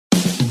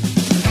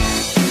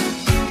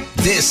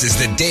This is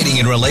the Dating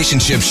and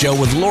Relationship Show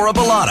with Laura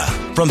Bilotta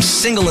from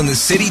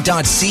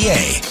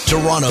singleinthecity.ca.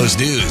 Toronto's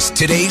news.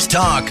 Today's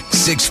talk,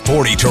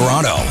 640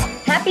 Toronto.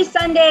 Happy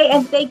Sunday,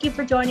 and thank you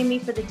for joining me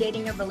for the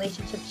Dating and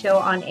Relationship Show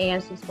on AM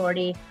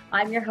 640.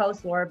 I'm your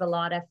host, Laura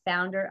Bilotta,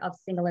 founder of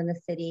Single in the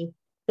City.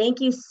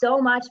 Thank you so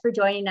much for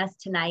joining us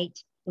tonight.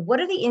 What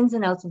are the ins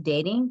and outs of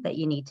dating that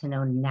you need to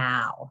know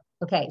now?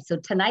 Okay, so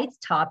tonight's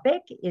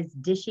topic is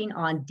dishing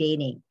on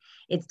dating.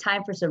 It's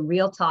time for some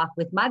real talk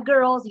with my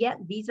girls. Yeah,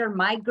 these are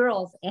my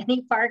girls,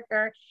 Annie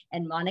Parker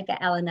and Monica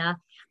Elena.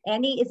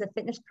 Annie is a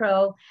fitness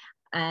pro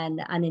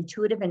and an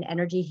intuitive and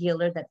energy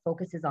healer that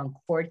focuses on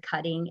cord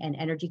cutting and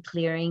energy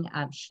clearing.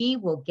 She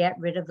will get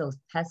rid of those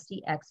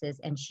pesky exes,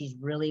 and she's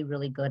really,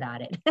 really good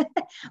at it.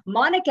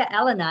 Monica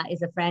Elena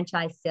is a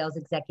franchise sales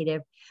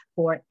executive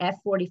for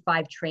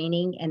F45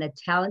 Training and a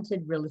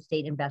talented real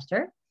estate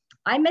investor.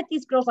 I met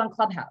these girls on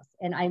Clubhouse,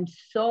 and I'm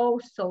so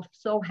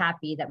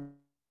happy that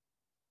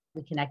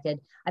we connected.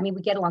 I mean,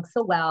 we get along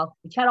so well.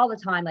 We chat all the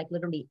time, like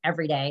literally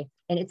every day.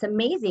 And it's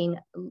amazing,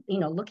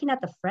 looking at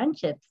the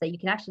friendships that you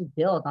can actually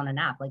build on an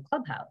app like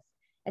Clubhouse.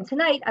 And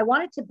tonight I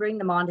wanted to bring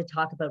them on to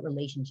talk about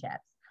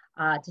relationships,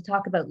 to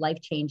talk about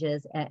life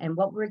changes and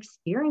what we're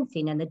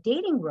experiencing in the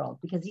dating world,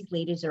 because these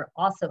ladies are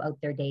also out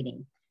there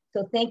dating.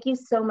 So thank you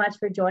so much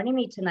for joining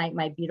me tonight,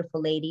 my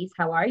beautiful ladies.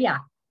 How are ya?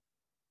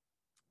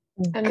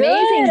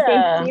 Amazing. Good.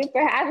 Thank you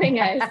for having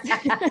us.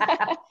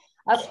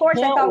 Of course.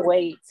 Can't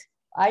wait.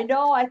 I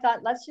know. I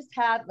thought, let's just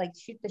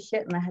shoot the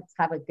shit and let's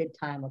have a good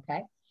time.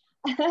 Okay.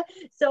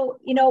 So,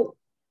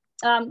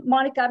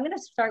 Monica, I'm going to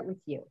start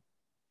with you.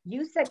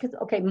 You said,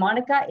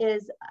 Monica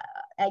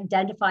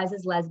identifies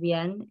as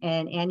lesbian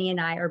and Annie and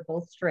I are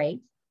both straight.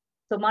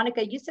 So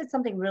Monica, you said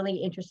something really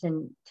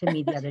interesting to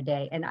me the other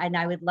day, and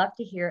I would love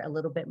to hear a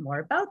little bit more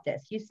about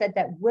this. You said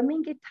that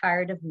women get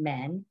tired of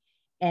men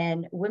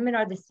and women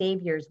are the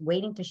saviors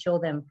waiting to show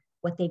them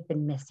what they've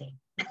been missing.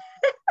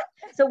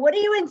 So what are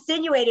you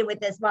insinuating with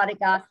this,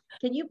 Monica?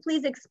 Can you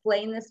please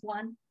explain this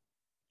one?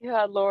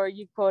 Yeah, Laura,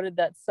 you quoted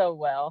that so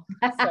well.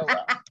 So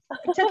well.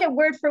 I took it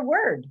word for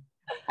word.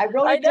 I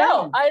wrote it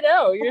down. I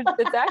know.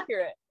 It's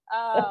accurate.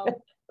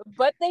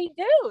 But they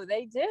do.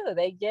 They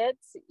get,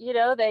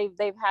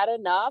 they've had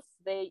enough.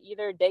 They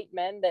either date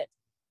men that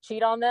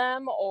cheat on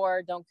them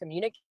or don't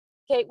communicate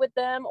with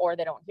them, or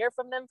they don't hear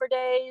from them for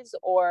days,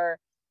 or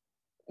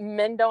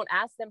men don't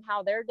ask them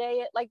how their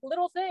day, like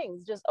little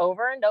things just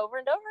over and over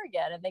and over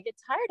again, and they get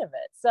tired of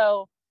it.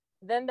 So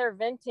then they're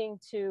venting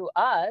to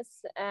us,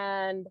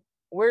 and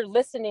we're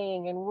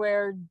listening, and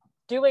we're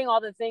doing all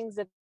the things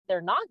that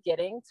they're not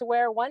getting, to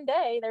where one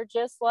day they're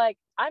just like,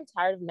 I'm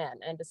tired of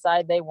men, and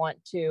decide they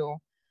want to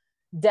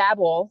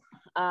dabble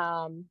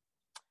in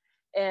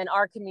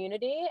our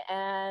community.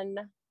 And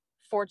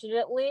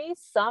fortunately,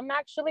 some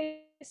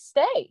actually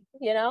stay,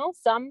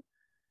 some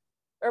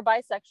are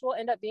bisexual,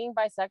 end up being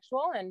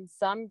bisexual, and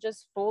some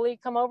just fully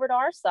come over to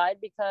our side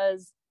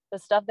because the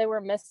stuff they were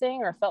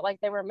missing or felt like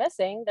they were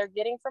missing, they're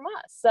getting from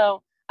us.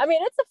 So, I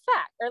mean, it's a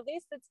fact, or at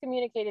least it's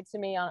communicated to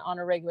me on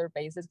a regular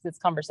basis. It's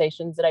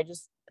conversations that I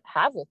just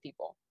have with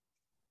people.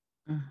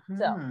 Mm-hmm.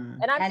 So,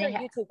 and I'm sure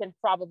you two can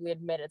probably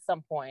admit at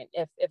some point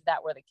if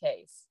that were the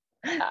case.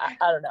 I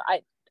don't know.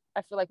 I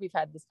feel like we've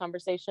had this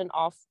conversation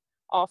off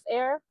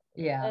air.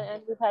 Yeah.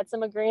 And we've had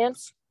some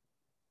agreements.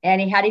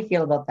 Annie, how do you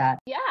feel about that?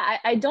 Yeah,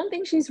 I don't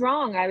think she's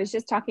wrong. I was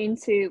just talking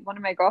to one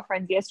of my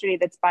girlfriends yesterday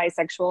that's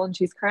bisexual, and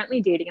she's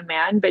currently dating a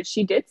man, but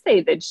she did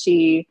say that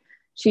she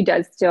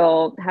does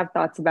still have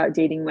thoughts about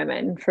dating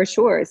women, for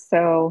sure.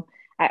 So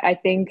I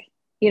think,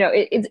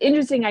 it's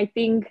interesting. I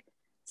think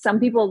some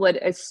people would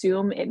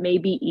assume it may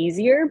be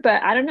easier,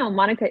 but I don't know,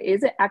 Monica,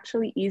 is it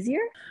actually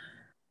easier?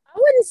 I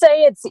wouldn't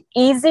say it's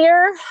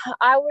easier.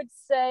 I would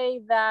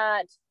say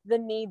that the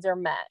needs are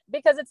met,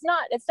 because it's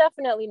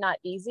definitely not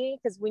easy.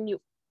 Because when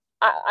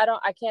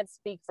I can't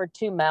speak for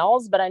two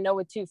males, but I know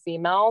with two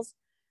females,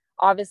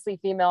 obviously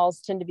females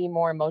tend to be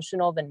more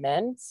emotional than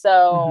men.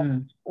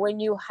 So when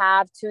you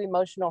have two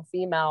emotional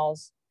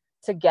females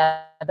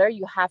together,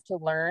 you have to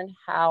learn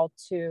how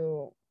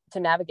to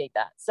navigate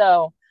that.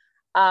 So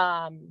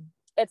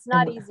it's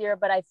not easier,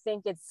 but I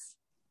think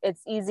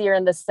it's easier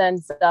in the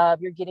sense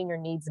of you're getting your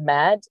needs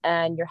met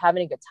and you're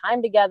having a good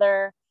time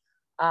together.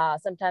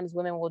 Sometimes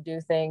women will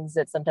do things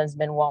that sometimes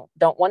men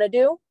don't want to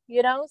do,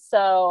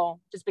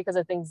 so just because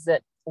of things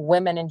that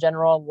women in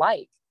general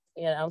like,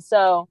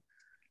 so,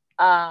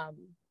 I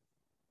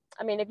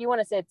mean, if you want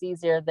to say it's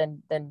easier,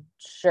 then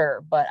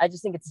sure, but I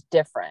just think it's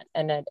different,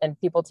 and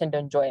people tend to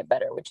enjoy it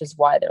better, which is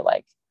why they're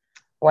like,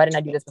 why didn't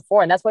I do this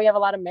before? And that's why you have a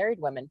lot of married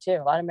women too,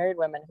 a lot of married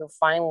women who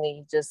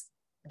finally just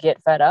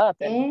get fed up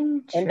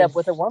and end up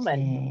with a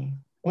woman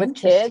with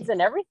kids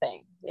and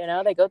everything,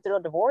 they go through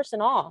a divorce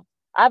and all.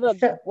 I have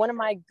one of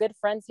my good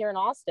friends here in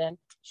Austin.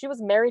 She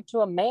was married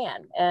to a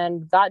man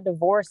and got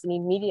divorced and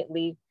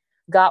immediately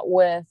got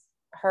with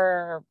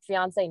her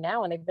fiance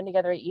now, and they've been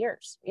together 8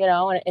 years,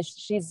 and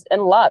she's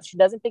in love. She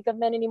doesn't think of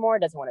men anymore,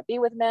 doesn't want to be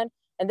with men.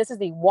 And this is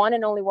the one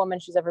and only woman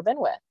she's ever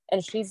been with,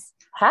 and she's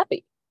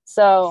happy.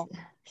 So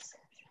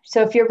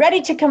So if you're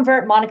ready to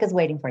convert, Monica's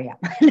waiting for you.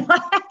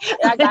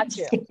 I got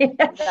you.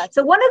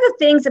 So one of the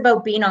things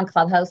about being on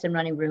Clubhouse and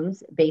running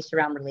rooms based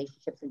around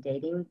relationships and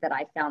dating that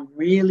I found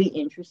really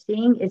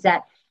interesting is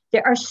that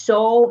there are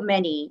so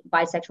many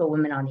bisexual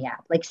women on the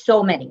app, like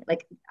so many.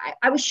 Like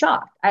I was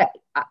shocked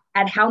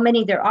at how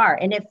many there are.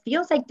 And it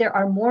feels like there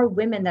are more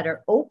women that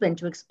are open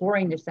to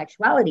exploring their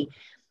sexuality.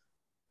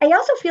 I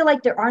also feel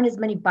like there aren't as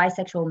many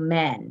bisexual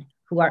men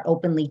who are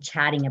openly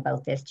chatting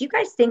about this. Do you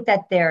guys think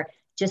that there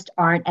just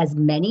aren't as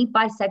many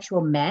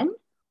bisexual men?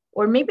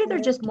 Or maybe they're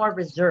just more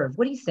reserved?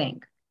 What do you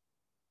think?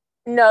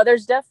 No,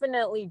 there's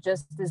definitely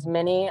just as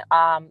many.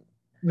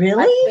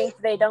 Really? I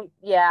think they don't.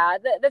 Yeah.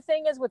 The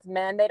thing is with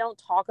men, they don't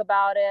talk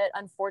about it.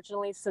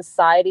 Unfortunately,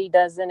 society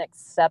doesn't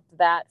accept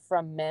that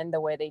from men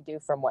the way they do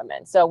from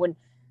women. So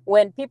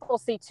when people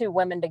see two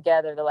women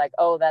together, they're like,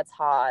 oh, that's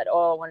hot.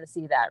 Oh, I want to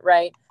see that.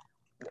 Right.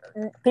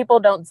 People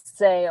don't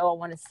say, oh, I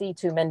want to see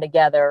two men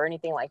together or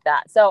anything like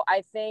that. So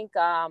I think,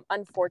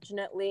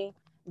 unfortunately,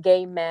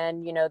 gay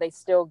men, they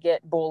still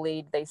get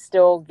bullied. They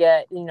still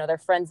get, their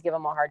friends give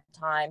them a hard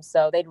time.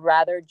 So they'd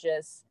rather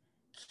just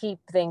keep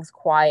things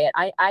quiet.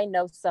 I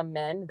know some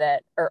men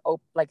that are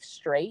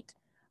straight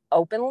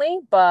openly,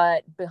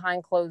 but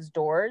behind closed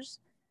doors,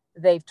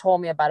 they've told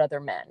me about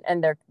other men,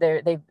 and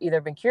they've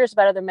either been curious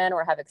about other men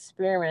or have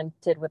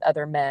experimented with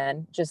other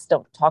men, just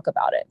don't talk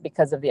about it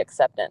because of the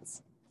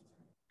acceptance.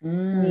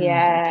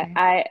 Yeah,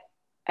 okay.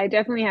 I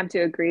definitely have to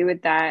agree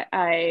with that.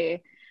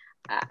 I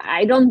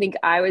don't think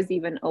I was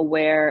even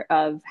aware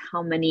of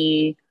how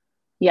many,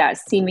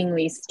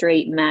 seemingly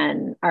straight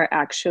men are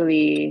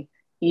actually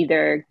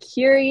either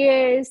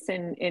curious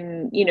and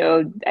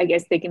I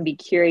guess they can be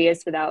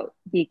curious without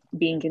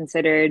being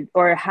considered,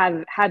 or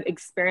have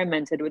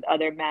experimented with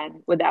other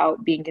men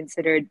without being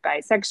considered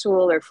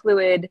bisexual or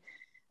fluid,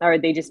 or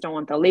they just don't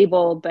want the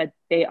label, but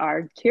they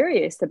are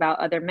curious about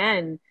other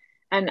men.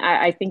 And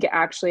I think it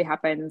actually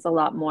happens a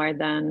lot more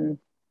than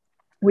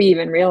we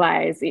even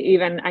realize.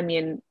 Even, I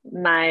mean,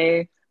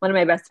 one of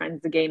my best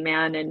friends is a gay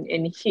man,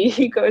 and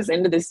he goes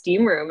into the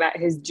steam room at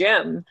his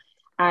gym,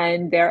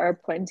 and there are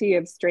plenty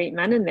of straight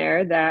men in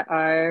there that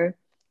are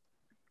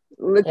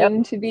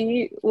looking to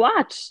be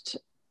watched.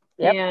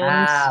 Yep. And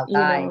Wow,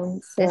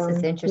 guys, this is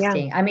so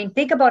interesting. I mean,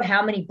 think about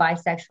how many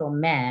bisexual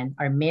men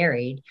are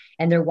married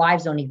and their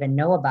wives don't even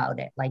know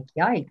about it. Like,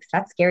 yikes,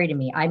 that's scary to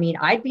me. I mean,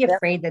 I'd be Yep.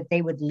 afraid that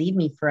they would leave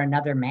me for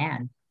another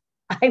man.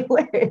 I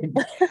would.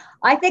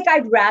 I think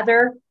I'd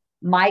rather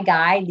my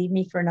guy leave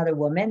me for another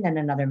woman than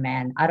another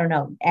man. I don't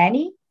know.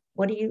 Annie,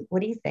 what do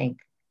you think?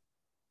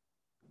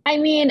 I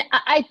mean,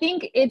 I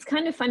think it's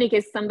kind of funny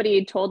because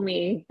somebody told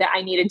me that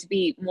I needed to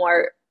be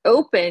more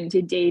open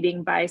to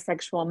dating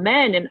bisexual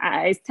men. And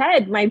I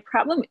said, my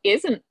problem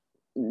isn't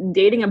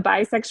dating a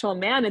bisexual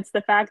man. It's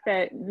the fact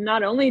that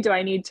not only do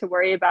I need to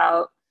worry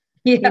about,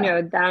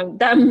 Yeah.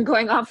 them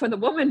going off with a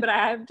woman, but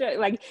I have to,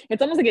 like,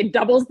 it's almost like it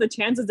doubles the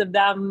chances of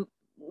them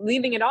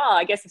leaving at all.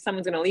 I guess if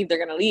someone's going to leave,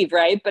 they're going to leave.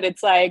 Right. But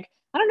it's like,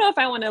 I don't know if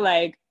I want to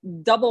like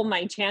double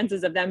my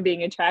chances of them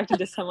being attracted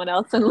to someone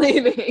else and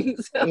leaving.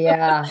 So.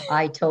 Yeah,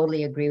 I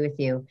totally agree with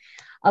you.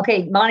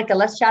 Okay, Monica,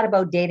 let's chat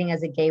about dating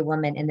as a gay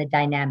woman and the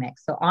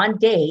dynamics. So on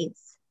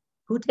dates,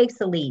 who takes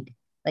the lead?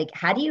 Like,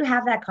 how do you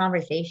have that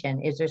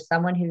conversation? Is there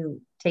someone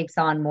who takes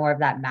on more of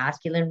that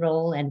masculine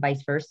role and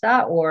vice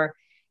versa? Or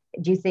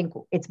do you think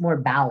it's more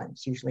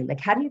balanced usually? Like,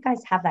 how do you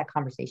guys have that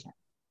conversation?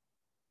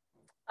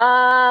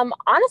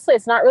 Honestly,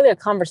 it's not really a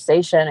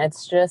conversation.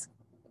 It's just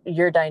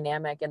your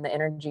dynamic and the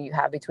energy you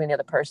have between the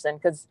other person.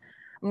 Because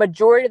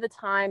majority of the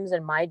times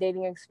in my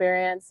dating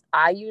experience,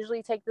 I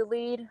usually take the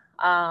lead.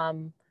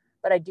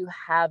 But I do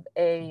have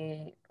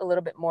a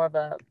little bit more of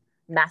a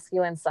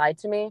masculine side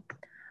to me.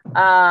 But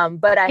I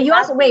But you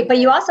also wait, but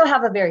you dated, also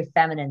have a very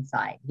feminine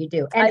side. You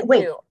do. And I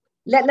wait, do.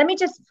 let me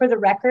just for the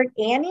record,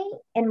 Annie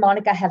and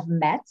Monica have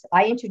met.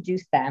 I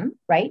introduced them,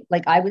 right?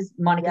 Like I was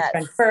Monica's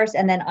friend Yes. first,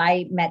 and then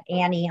I met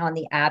Annie on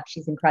the app.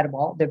 She's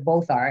incredible. They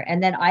both are.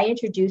 And then I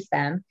introduced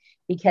them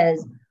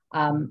because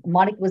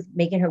Monica was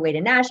making her way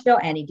to Nashville.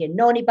 Annie didn't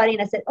know anybody.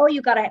 And I said, oh,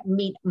 you got to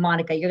meet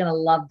Monica. You're going to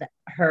love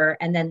her.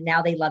 And then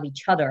now they love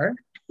each other.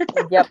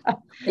 Yep.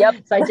 Yep.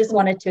 So I just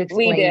wanted to We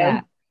explain do.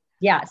 that.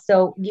 Yeah.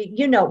 So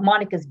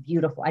Monica's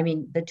beautiful. I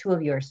mean, the two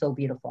of you are so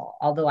beautiful.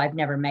 Although I've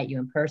never met you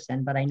in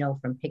person, but I know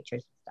from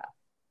pictures and stuff.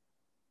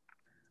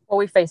 Well,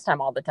 we FaceTime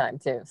all the time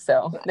too.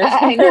 So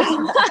I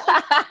know.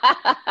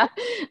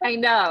 I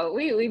know.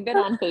 We've been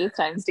on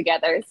FaceTimes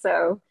together.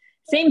 So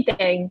same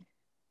thing.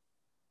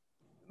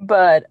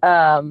 but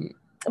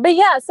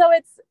yeah, so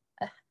it's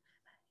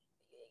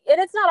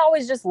not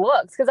always just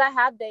looks, because I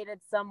have dated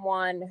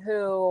someone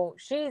who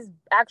she's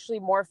actually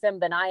more femme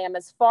than I am,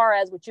 as far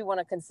as what you want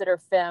to consider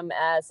femme,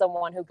 as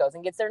someone who goes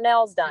and gets their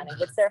nails done and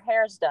gets their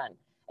hairs done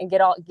and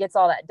gets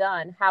all that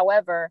done.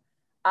 However,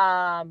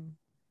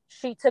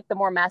 she took the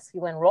more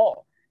masculine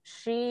role.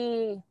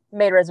 She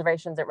made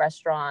reservations at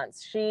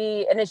restaurants.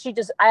 I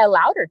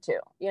allowed her to,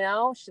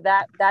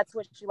 that's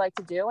what she liked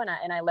to do.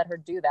 And I let her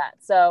do that.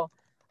 So,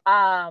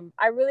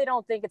 I really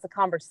don't think it's a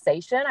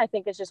conversation. I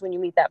think it's just when you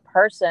meet that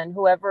person,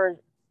 whoever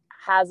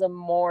has a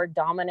more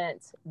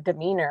dominant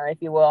demeanor,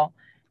 if you will,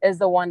 is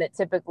the one that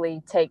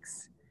typically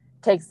takes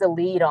the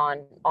lead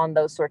on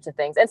those sorts of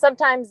things. And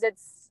sometimes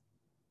it's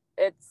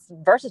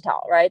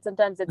versatile, right?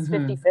 Sometimes it's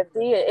 50-50.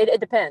 It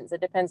depends.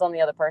 It depends on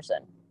the other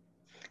person.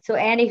 So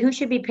Annie, who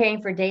should be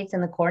paying for dates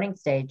in the courting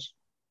stage?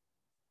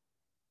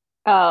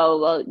 Oh,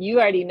 well, you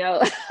already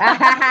know.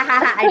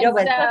 I know,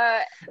 but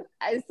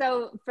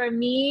so for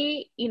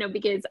me,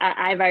 because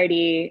I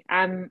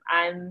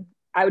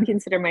would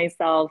consider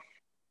myself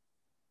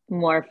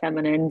more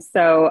feminine.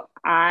 So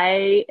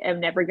I am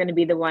never going to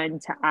be the one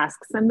to ask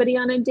somebody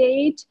on a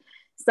date.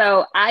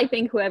 So I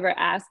think whoever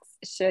asks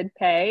should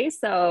pay.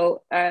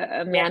 So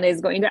a man is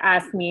going to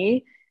ask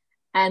me,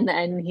 and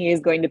then he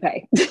is going to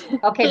pay.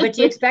 Okay, but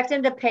do you expect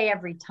him to pay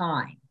every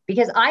time?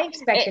 Because I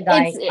expect the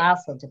guy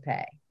also to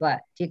pay,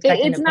 but do you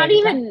expect him to pay? It's not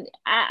even,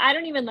 I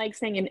don't even like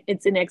saying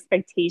it's an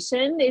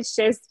expectation. It's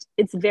just,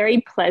 it's very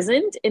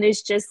pleasant. And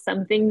it's just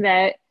something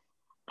that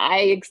I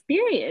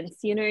experience,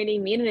 you know what I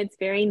mean? And it's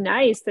very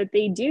nice that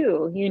they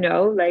do,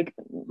 like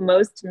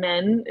most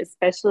men,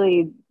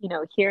 especially,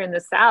 here in the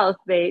South,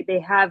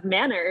 they have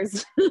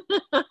manners.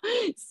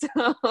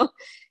 So,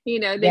 they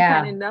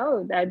kind of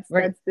know that's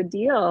the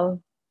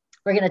deal.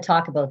 We're going to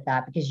talk about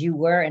that because you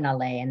were in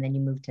LA and then you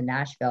moved to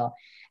Nashville.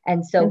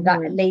 And so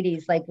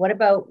ladies, like, what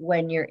about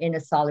when you're in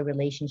a solid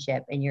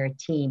relationship and you're a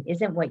team?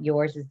 Isn't what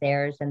yours is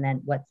theirs and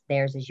then what's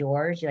theirs is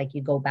yours? Like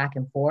you go back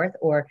and forth,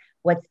 or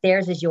what's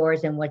theirs is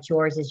yours and what's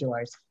yours is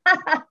yours?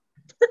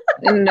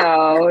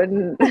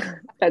 No,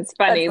 that's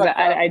funny, but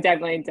I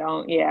definitely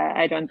don't. Yeah,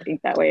 I don't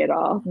think that way at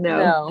all.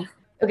 No.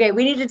 Okay,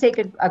 we need to take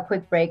a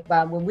quick break.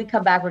 When we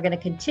come back, we're going to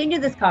continue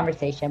this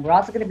conversation. We're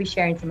also going to be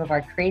sharing some of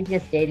our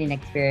craziest dating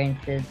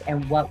experiences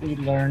and what we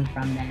learned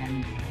from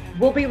them.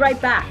 We'll be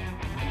right back.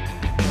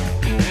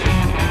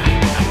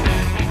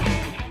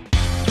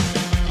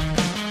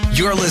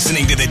 You're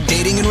listening to the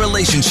Dating and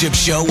Relationship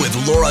Show with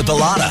Laura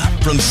Bilotta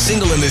from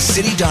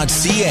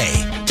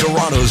singleinthecity.ca.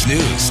 Toronto's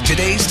news.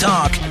 Today's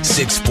talk,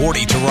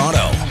 640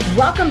 Toronto.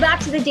 Welcome back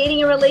to the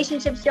Dating and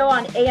Relationship Show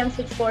on AM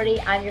 640.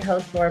 I'm your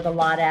host, Laura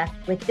Bilotta.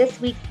 With this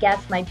week's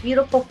guests, my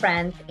beautiful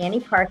friends, Annie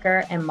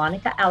Parker and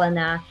Monica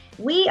Elena.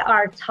 We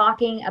are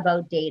talking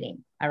about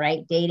dating, all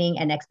right? Dating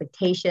and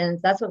expectations.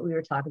 That's what we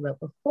were talking about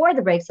before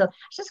the break. So I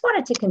just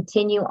wanted to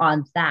continue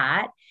on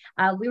that.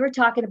 We were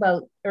talking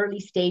about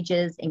early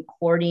stages in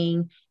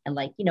courting and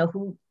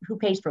who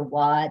pays for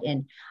what.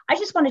 And I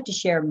just wanted to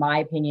share my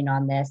opinion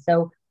on this.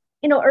 So,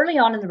 early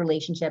on in the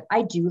relationship,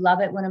 I do love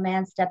it when a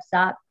man steps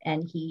up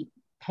and he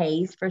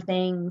pays for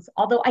things.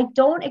 Although I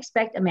don't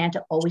expect a man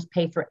to always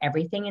pay for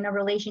everything in a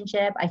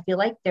relationship. I feel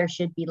like there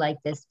should be like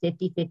this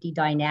 50-50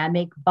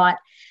 dynamic, but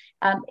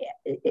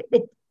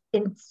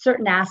in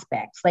certain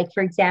aspects, like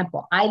for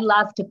example, I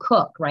love to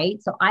cook,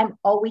 right? So I'm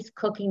always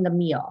cooking the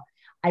meal.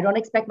 I don't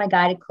expect my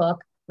guy to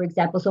cook, for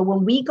example. So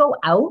when we go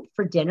out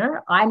for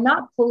dinner, I'm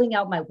not pulling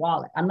out my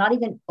wallet. I'm not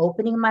even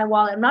opening my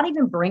wallet. I'm not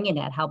even bringing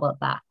it. How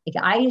about that?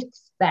 Like, I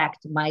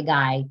expect my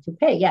guy to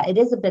pay. Yeah, it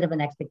is a bit of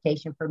an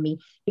expectation for me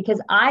because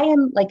I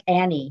am like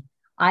Annie.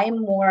 I am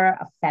more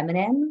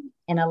feminine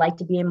and I like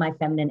to be in my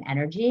feminine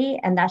energy.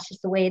 And that's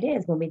just the way it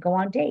is when we go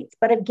on dates.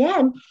 But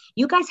again,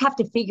 you guys have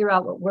to figure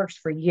out what works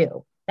for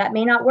you. That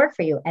may not work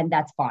for you, and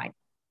that's fine.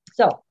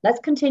 So let's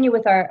continue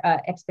with our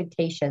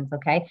expectations,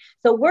 okay?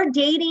 So we're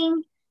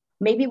dating.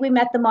 Maybe we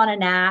met them on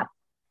an app.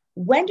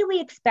 When do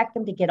we expect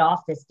them to get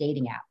off this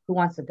dating app? Who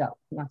wants to go?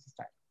 Who wants to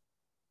start?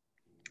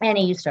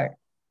 Annie, you start.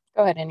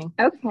 Go ahead, Annie.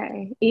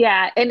 Okay.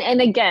 Yeah. And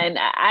again,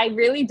 I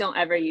really don't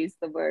ever use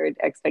the word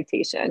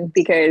expectation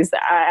because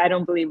I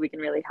don't believe we can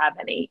really have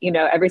any.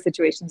 Every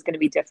situation is going to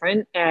be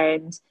different.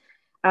 And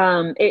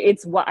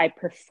it's what I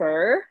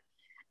prefer.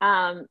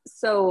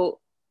 So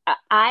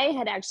I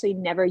had actually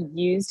never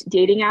used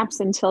dating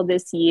apps until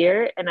this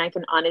year. And I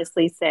can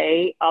honestly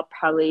say I'll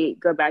probably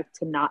go back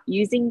to not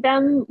using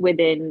them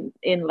in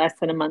less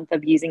than a month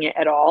of using it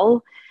at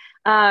all.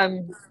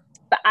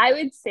 But I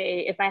would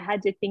say if I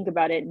had to think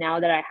about it now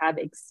that I have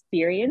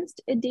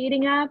experienced a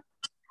dating app,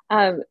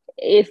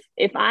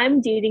 if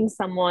I'm dating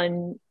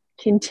someone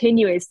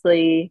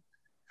continuously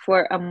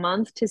for a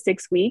month to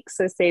 6 weeks,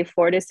 so say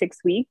 4 to 6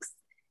 weeks,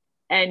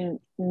 and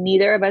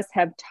neither of us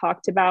have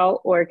talked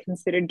about or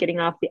considered getting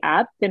off the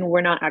app, then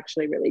we're not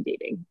actually really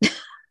dating.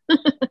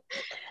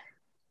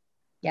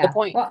 Yeah. Good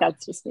point. Well,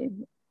 that's just me.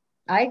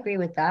 I agree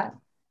with that.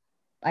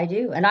 I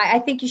do. And I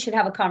think you should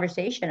have a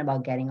conversation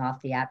about getting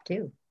off the app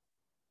too.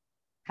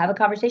 Have a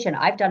conversation.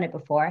 I've done it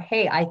before.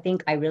 Hey, I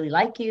think I really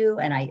like you.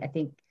 And I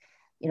think,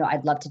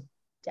 I'd love to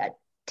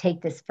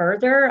take this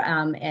further.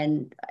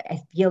 And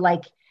I feel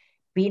like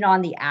being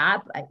on the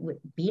app,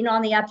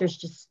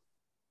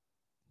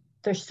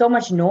 there's so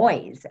much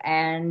noise.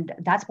 And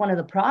that's one of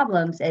the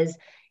problems is,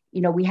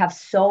 we have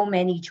so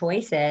many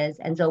choices.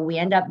 And so we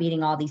end up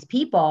meeting all these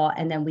people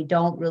and then we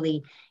don't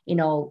really,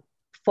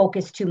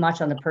 focus too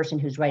much on the person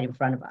who's right in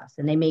front of us.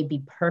 And they may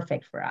be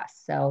perfect for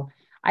us. So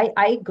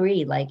I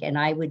agree. And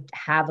I would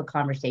have a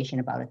conversation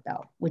about it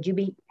though. Would you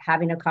be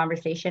having a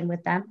conversation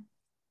with them?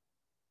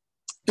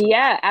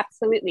 Yeah,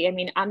 absolutely. I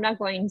mean, I'm not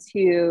going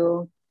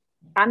to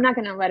I'm not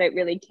going to let it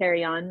really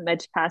carry on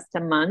much past a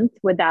month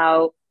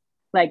without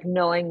like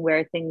knowing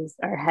where things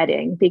are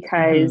heading,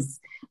 because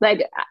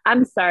like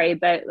I'm sorry,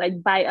 but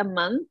like by a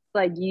month,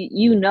 like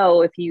you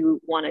know if you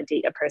want to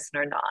date a person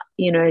or not.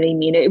 You know what I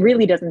mean? It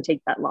really doesn't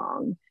take that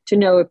long to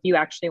know if you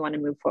actually want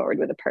to move forward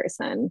with a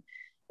person.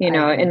 You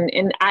know,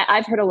 and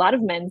I've heard a lot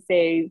of men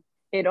say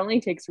it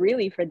only takes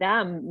really for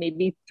them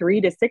maybe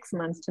 3 to 6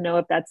 months to know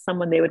if that's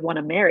someone they would want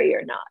to marry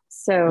or not.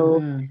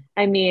 So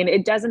I mean,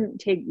 it doesn't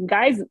take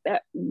guys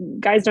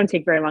don't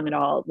take very long at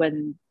all.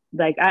 When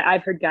like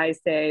I've heard guys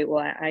say,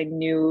 well, I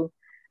knew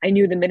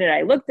the minute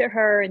I looked at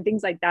her and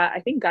things like that.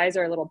 I think guys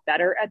are a little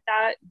better at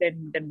that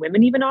than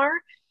women even are.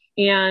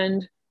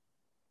 And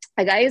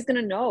a guy is going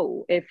to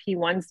know if he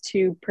wants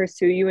to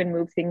pursue you and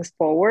move things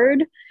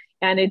forward.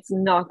 And it's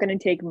not going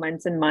to take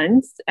months and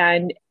months.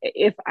 And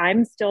if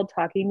I'm still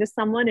talking to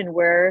someone and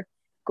we're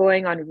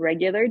going on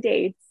regular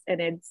dates and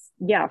it's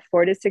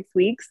 4 to 6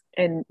 weeks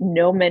and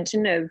no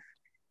mention of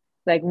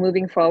like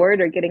moving forward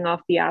or getting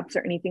off the apps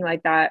or anything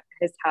like that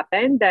has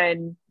happened,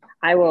 then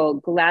I will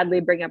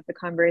gladly bring up the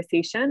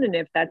conversation. And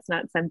if that's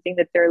not something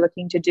that they're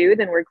looking to do,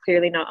 then we're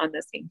clearly not on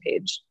the same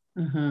page.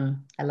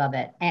 I love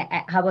it.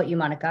 How about you,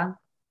 Monica?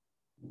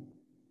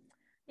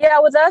 Yeah,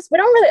 with us, we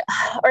don't really,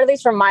 or at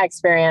least from my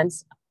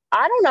experience,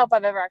 I don't know if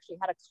I've ever actually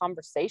had a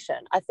conversation.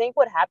 I think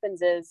what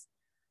happens is,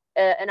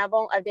 and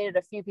I've dated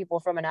a few people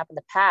from an app in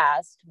the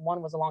past.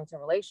 One was a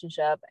long-term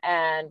relationship,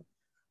 and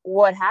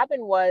what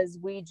happened was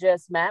we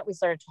just met, we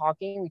started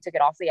talking, we took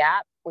it off the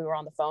app, we were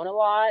on the phone a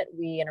lot,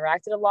 we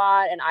interacted a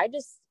lot, and I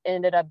just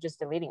ended up just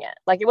deleting it.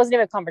 Like it wasn't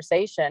even a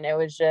conversation. It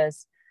was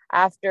just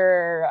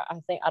after,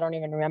 I don't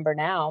even remember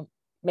now,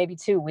 maybe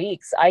 2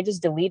 weeks, I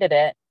just deleted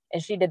it,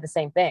 and she did the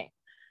same thing.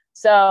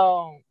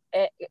 So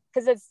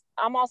because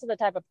I'm also the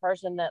type of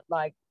person that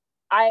like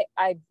I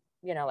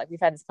you know, like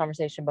we've had this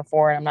conversation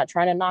before, and I'm not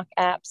trying to knock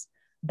apps,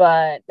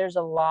 but there's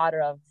a lot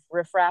of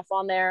riffraff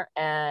on there,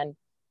 and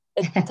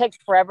it takes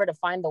forever to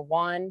find the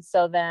one.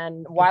 So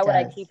then why would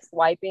I keep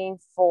swiping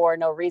for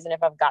no reason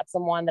if I've got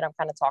someone that I'm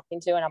kind of talking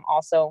to? And I'm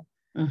also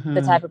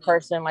the type of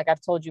person, like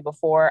I've told you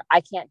before,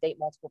 I can't date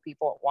multiple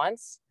people at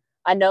once.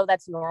 I know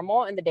that's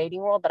normal in the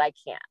dating world, but I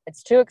can't.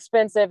 It's too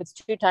expensive. It's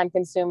too time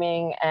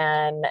consuming.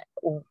 And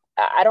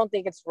I don't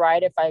think it's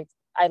right if I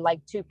like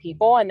 2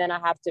 people and then I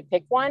have to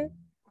pick one.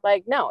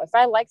 Like, no, if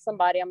I like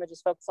somebody, I'm gonna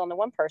just focus on the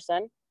one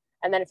person.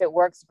 And then if it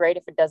works, great.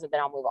 If it doesn't,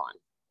 then I'll move on.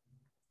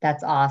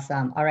 That's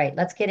awesome. All right,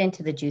 let's get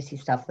into the juicy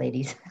stuff,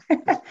 ladies.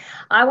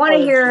 I want to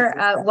hear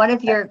one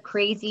of your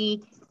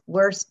crazy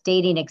worst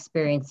dating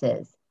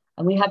experiences.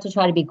 And we have to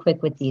try to be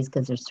quick with these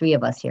because there's 3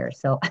 of us here.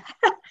 So,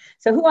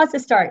 so who wants to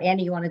start?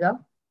 Andy, you want to go?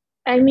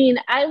 I mean,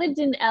 I lived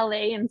in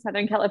LA in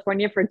Southern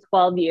California for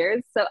 12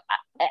 years. So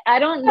I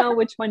don't know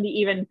which one to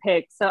even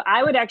pick. So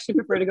I would actually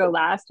prefer to go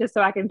last just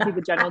so I can see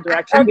the general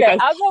direction. Okay, because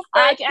I'll go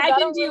first, I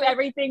can do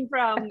everything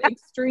from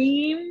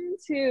extreme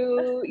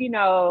to, you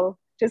know,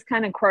 just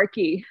kind of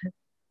quirky.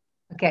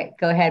 Okay,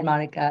 go ahead,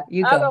 Monica.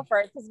 I'll go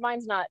first because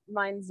mine's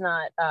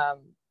not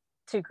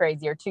too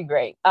crazy or too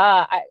great.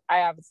 I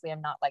obviously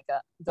am not like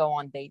a go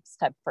on dates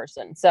type of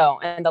person. So,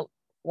 and the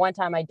one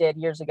time I did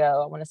years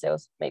ago, I want to say it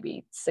was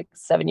maybe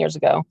 6-7 years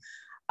ago.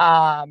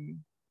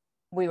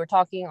 We were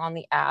talking on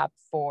the app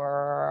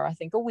for I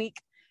think a week,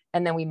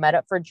 and then we met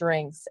up for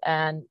drinks,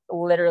 and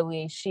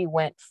literally she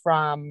went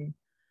from,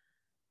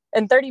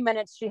 in 30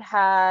 minutes she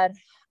had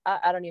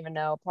I don't even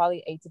know,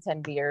 probably 8 to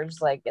 10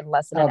 beers, like in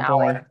less than an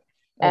hour,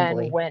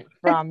 went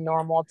from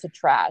normal to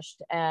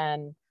trashed.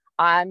 And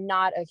I'm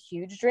not a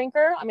huge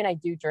drinker. I mean, I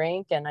do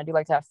drink and I do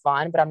like to have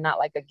fun, but I'm not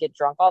like a get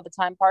drunk all the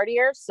time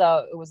partier.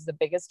 So it was the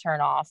biggest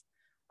turn off.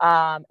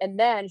 And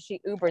then she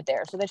Ubered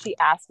there. So then she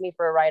asked me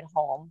for a ride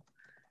home.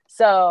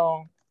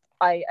 So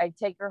I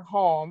take her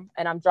home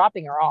and I'm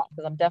dropping her off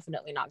because I'm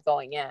definitely not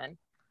going in.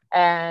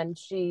 And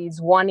she's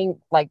wanting,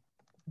 like,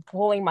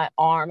 pulling my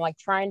arm, like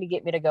trying to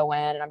get me to go in.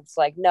 And I'm just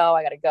like, no,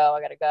 I gotta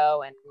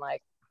go. And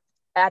like,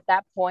 at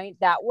that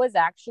point, that was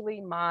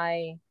actually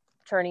my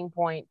turning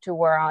point to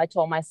where I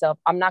told myself,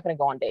 I'm not going to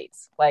go on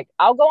dates. Like,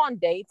 I'll go on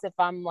dates if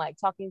I'm like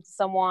talking to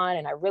someone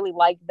and I really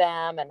like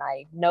them and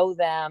I know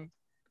them,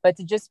 but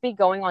to just be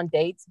going on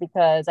dates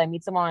because I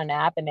meet someone on an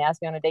app and they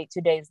ask me on a date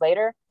 2 days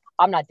later,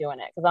 I'm not doing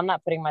it because I'm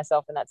not putting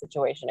myself in that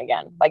situation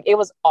again. Like, it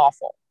was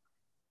awful.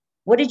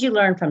 What did you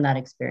learn from that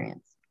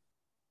experience?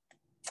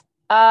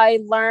 I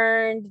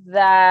learned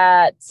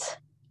that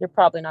you're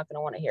probably not going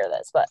to want to hear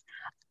this, but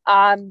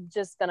I'm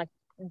just going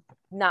to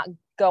not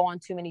go on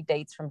too many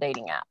dates from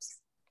dating apps.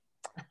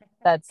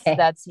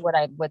 That's what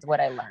I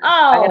learned.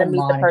 I got to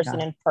meet the person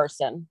in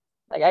person.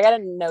 Like, I got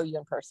to know you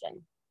in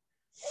person.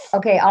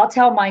 Okay, I'll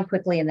tell mine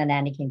quickly and then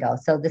Andy can go.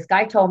 So this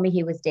guy told me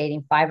he was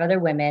dating 5 other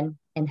women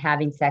and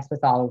having sex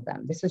with all of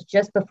them. This was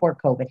just before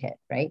COVID hit,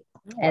 right?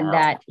 Oh, and wow.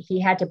 That he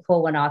had to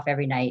pull one off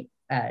every night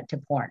to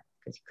porn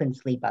because he couldn't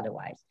sleep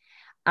otherwise.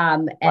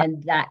 And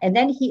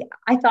then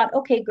I thought,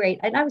 okay, great.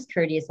 And I was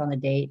courteous on the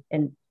date.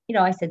 And, you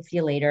know, I said, see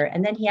you later.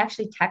 And then he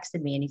actually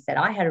texted me and he said,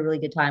 I had a really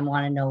good time.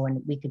 Want to know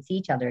when we could see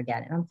each other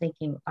again. And I'm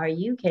thinking, are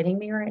you kidding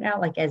me right now?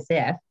 Like, as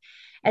if.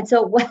 And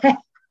so what,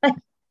 like,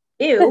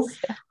 ew.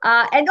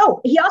 And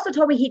oh, he also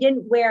told me he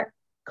didn't wear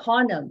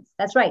condoms.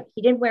 That's right.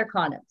 He didn't wear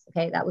condoms.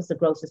 Okay. That was the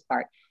grossest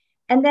part.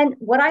 And then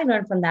what I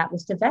learned from that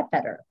was to vet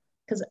better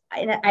because,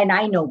 and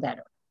I know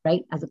better,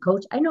 right? As a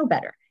coach, I know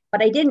better,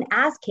 but I didn't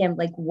ask him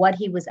like what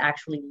he was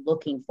actually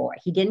looking for.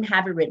 He didn't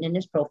have it written in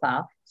his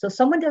profile. So if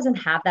someone doesn't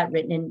have that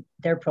written in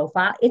their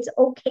profile, it's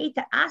okay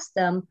to ask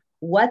them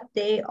what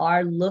they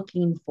are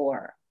looking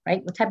for,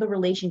 right? What type of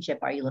relationship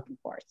are you looking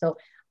for? So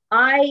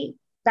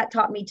that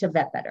taught me to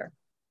vet better.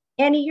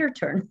 Annie, your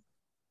turn.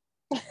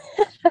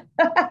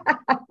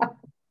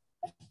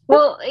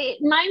 Well,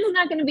 mine's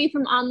not going to be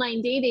from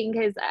online dating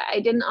because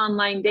I didn't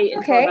online date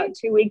until about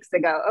 2 weeks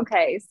ago.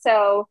 Okay,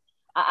 so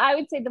I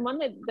would say the one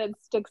that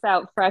sticks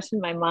out fresh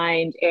in my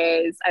mind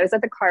is I was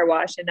at the car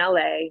wash in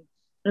LA,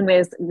 and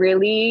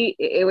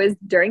it was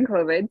during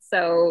COVID,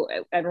 so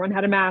everyone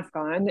had a mask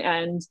on,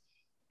 and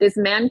this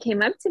man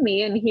came up to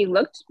me and he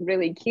looked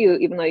really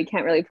cute, even though you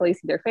can't really fully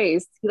see their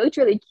face. He looked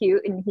really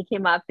cute, and he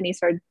came up and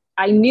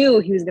I knew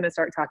he was going to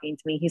start talking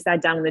to me. He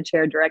sat down in the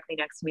chair directly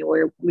next to me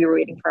while we were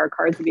waiting for our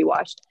cars to be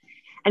washed.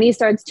 And he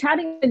starts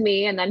chatting with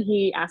me, and then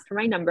he asked for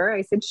my number.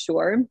 I said,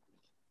 sure.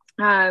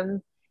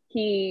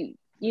 He,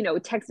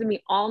 texted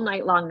me all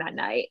night long that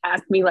night,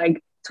 asked me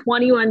like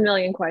 21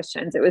 million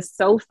questions. It was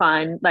so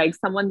fun. Like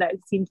someone that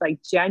seemed like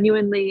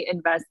genuinely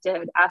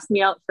invested, asked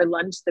me out for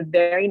lunch the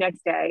very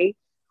next day,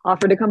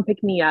 offered to come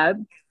pick me up.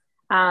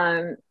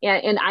 And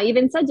I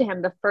even said to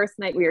him the first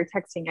night we were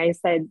texting, I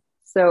said,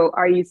 so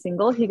are you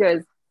single? He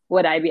goes,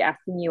 would I be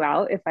asking you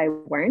out if I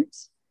weren't?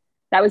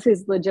 That was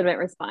his legitimate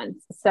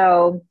response.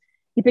 So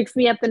he picks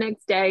me up the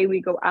next day.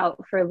 We go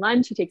out for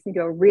lunch. He takes me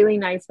to a really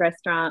nice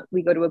restaurant.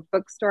 We go to a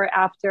bookstore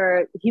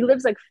after. He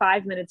lives like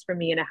 5 minutes from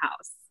me in a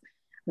house,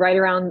 right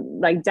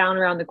around, like down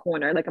around the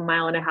corner, like a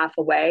mile and a half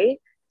away.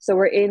 So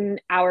we're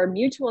in our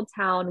mutual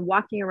town,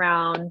 walking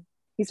around.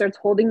 He starts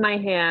holding my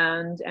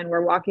hand and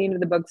we're walking into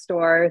the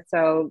bookstore.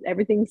 So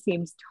everything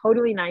seems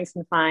totally nice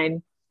and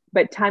fine.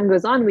 But time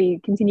goes on,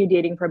 we continue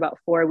dating for about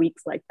 4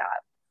 weeks like that.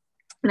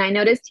 And I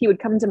noticed he would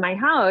come to my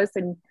house,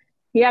 and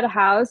he had a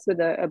house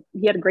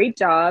he had a great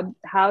job,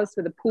 house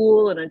with a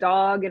pool and a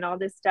dog and all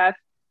this stuff.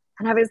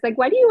 And I was like,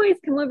 why do you always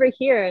come over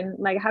here? And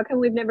like, how come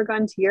we've never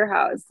gone to your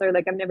house? Or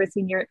like, I've never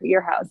seen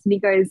your house. And he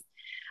goes,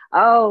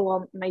 oh,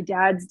 well, my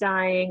dad's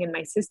dying and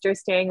my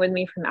sister's staying with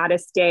me from out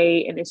of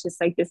state. And it's just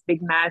like this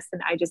big mess.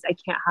 And I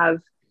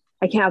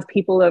can't have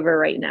people over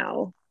right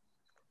now.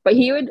 But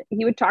he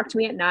would talk to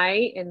me at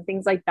night and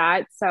things like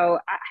that. So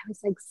I was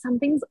like,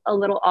 something's a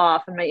little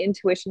off. And my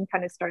intuition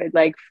kind of started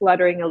like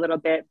fluttering a little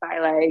bit by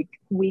like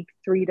week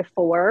 3 to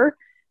 4.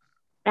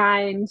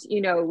 And,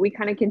 we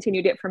kind of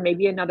continued it for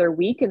maybe another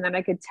week. And then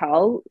I could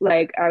tell,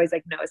 like, I was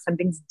like, no,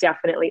 something's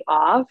definitely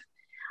off.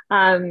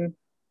 So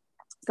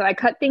I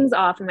cut things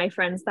off, and my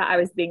friends thought I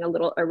was being a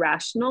little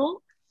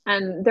irrational.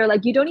 And they're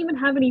like, you don't even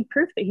have any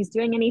proof that he's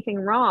doing anything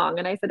wrong.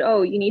 And I said,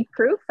 oh, you need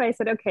proof? I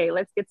said, okay,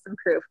 let's get some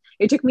proof.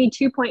 It took me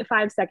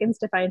 2.5 seconds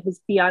to find his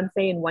fiance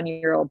and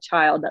 1-year-old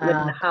child that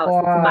lived in the house.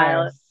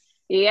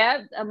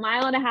 It's a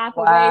mile and a half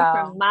away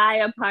from my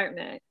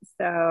apartment.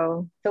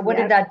 So what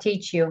did that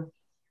teach you?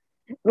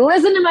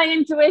 Listen to my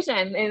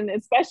intuition. And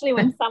especially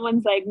when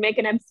someone's like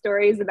making up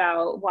stories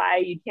about why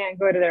you can't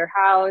go to their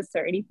house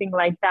or anything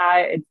like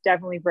that, it's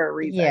definitely for a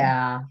reason.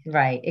 Yeah,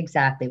 right.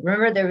 Exactly.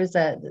 Remember there was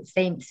a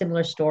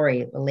similar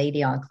story, a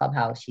lady on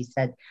Clubhouse. She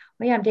said,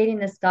 oh yeah, I'm dating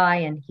this guy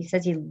and he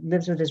says he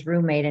lives with his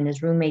roommate and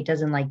his roommate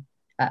doesn't like,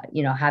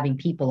 having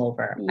people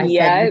over. I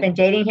said, you've been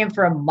dating him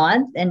for a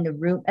month and the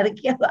room, like,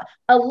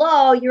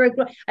 hello,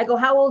 I go,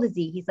 how old is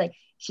he?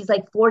 She's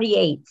like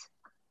 48.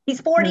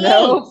 He's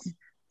 48.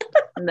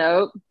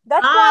 Nope.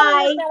 That's why I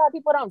understand why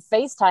people don't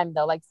FaceTime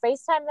though. Like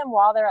FaceTime them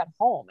while they're at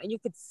home, and you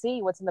could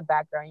see what's in the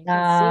background. You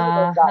can see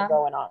what they've got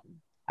going on.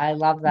 I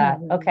love that.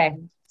 Mm-hmm. Okay,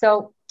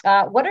 so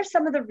what are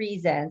some of the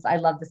reasons? I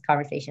love this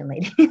conversation,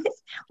 ladies.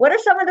 What are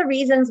some of the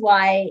reasons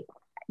why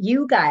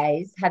you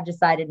guys have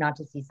decided not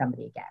to see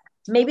somebody again?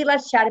 Maybe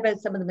let's chat about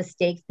some of the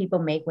mistakes people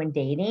make when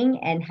dating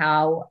and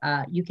how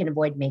you can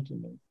avoid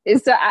making them.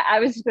 So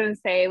I was just going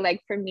to say,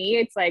 like, for me,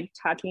 it's like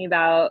talking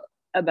about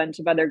a bunch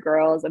of other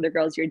girls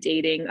you're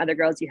dating, other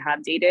girls you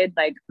have dated,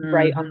 like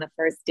right on the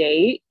first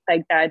date.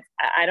 Like that's,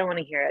 I don't want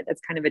to hear it. That's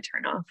kind of a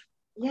turnoff.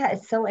 Yeah,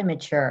 it's so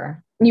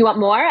immature. You want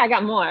more? I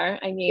got more.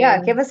 I mean,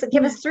 yeah, give us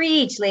 3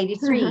 each, ladies.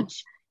 3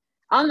 each.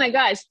 Oh my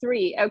gosh,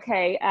 3.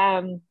 Okay.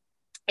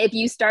 If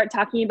you start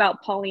talking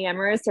about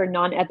polyamorous or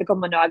non-ethical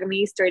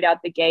monogamy straight out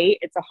the gate,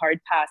 it's a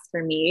hard pass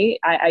for me.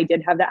 I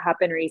did have that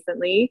happen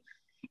recently.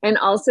 And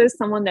also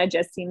someone that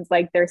just seems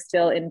like they're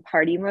still in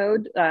party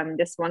mode.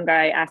 This one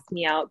guy asked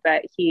me out,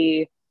 but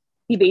he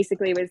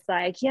basically was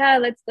like, yeah,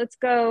 let's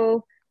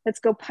go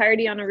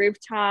party on a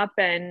rooftop.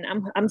 And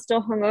I'm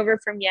still hungover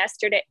from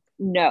yesterday.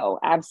 No,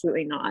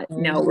 absolutely not.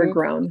 Mm-hmm. No, we're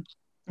grown.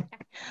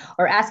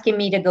 Or asking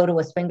me to go to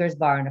a swingers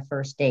bar on a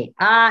first date.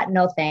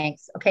 No,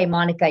 thanks. Okay,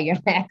 Monica, you're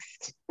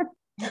next.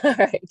 All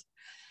right.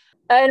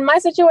 In my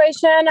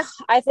situation,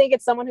 I think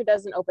it's someone who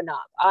doesn't open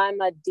up. I'm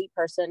a deep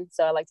person,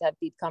 so I like to have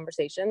deep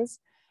conversations.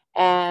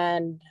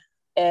 And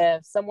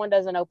if someone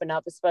doesn't open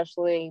up,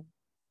 especially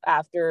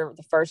after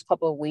the first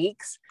couple of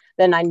weeks,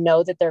 then I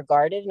know that they're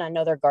guarded, and I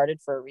know they're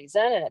guarded for a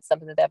reason, and it's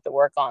something that they have to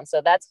work on.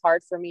 So that's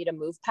hard for me to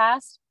move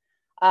past.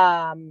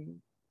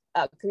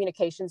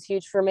 Communication's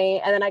huge for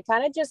me. And then I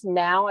kind of just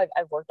now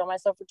I've worked on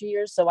myself for 2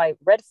 years. So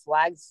red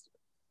flags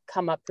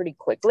come up pretty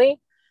quickly.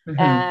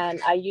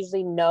 And I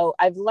usually know,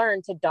 I've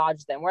learned to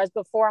dodge them. Whereas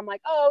before I'm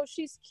like, oh,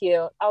 she's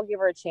cute, I'll give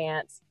her a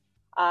chance.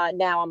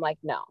 Now I'm like,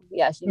 no,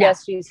 yes,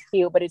 she's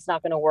cute, but it's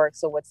not going to work.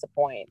 So what's the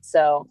point?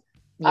 So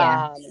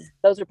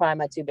those are probably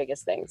my two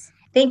biggest things.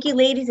 Thank you,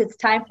 ladies. It's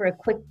time for a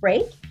quick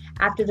break.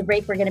 After the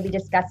break, we're going to be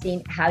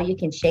discussing how you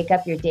can shake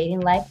up your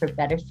dating life for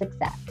better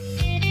success.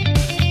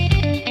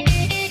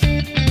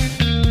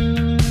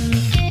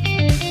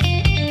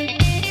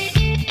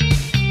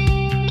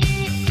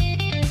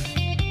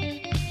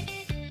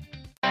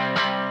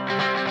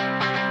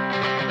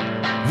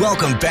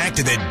 Welcome back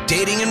to the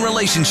Dating and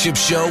Relationship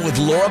Show with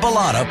Laura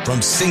Bilotta from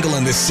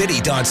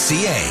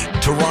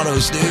singleinthecity.ca.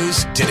 Toronto's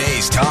news,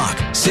 today's talk,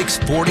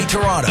 640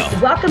 Toronto.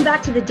 Welcome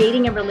back to the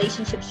Dating and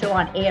Relationship Show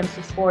on AM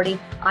 640.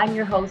 I'm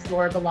your host,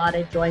 Laura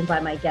Bilotta, joined by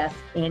my guests,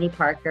 Annie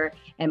Parker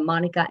and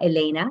Monica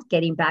Elena,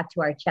 getting back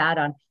to our chat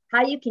on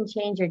how you can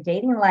change your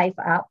dating life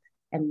up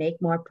and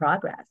make more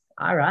progress.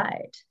 All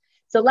right.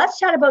 So let's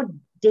chat about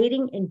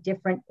dating in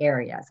different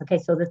areas. Okay,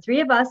 so the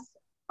three of us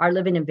are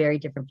living in very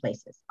different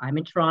places. I'm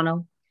in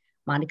Toronto.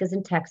 Monica's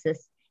in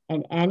Texas,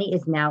 and Annie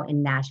is now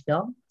in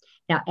Nashville.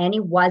 Now, Annie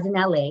was in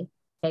LA.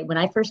 Okay, when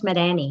I first met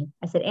Annie,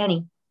 I said,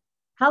 Annie,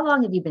 how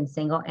long have you been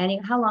single? Annie,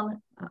 how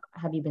long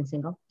have you been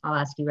single? I'll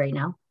ask you right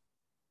now.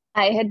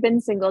 I had been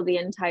single the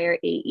entire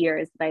 8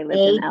 years that I lived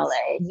in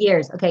LA. 8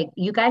 years. Okay,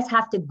 you guys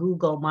have to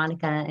Google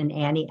Monica and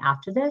Annie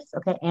after this.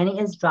 Okay, Annie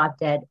is drop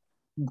dead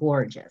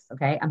gorgeous.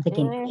 Okay, I'm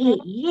thinking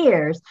 8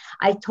 years.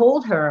 I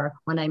told her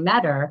when I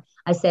met her,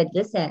 I said,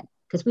 listen,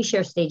 because we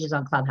share stages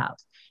on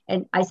Clubhouse.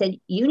 And I said,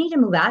 you need to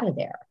move out of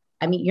there.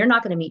 I mean, you're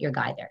not going to meet your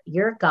guy there.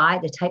 Your guy,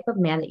 the type of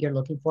man that you're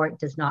looking for,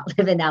 does not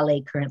live in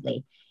LA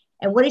currently.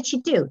 And what did she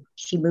do?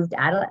 She moved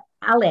out of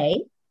LA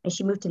and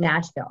she moved to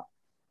Nashville.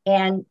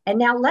 And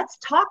now let's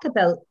talk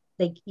about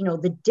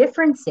the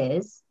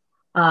differences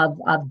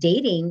of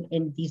dating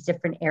in these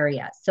different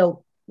areas.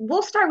 So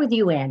we'll start with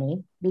you,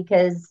 Annie,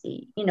 because,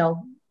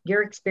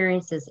 your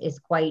experience is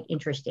quite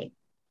interesting.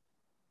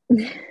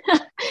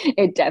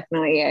 It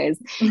definitely is.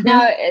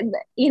 Now,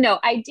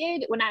 I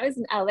did, when I was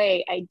in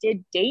LA, I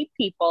did date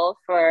people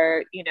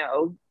for,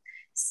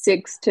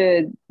 6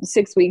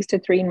 weeks to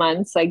 3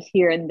 months, like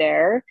here and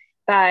there.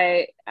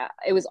 But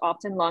it was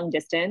often long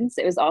distance.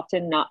 It was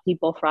often not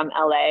people from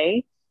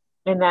LA.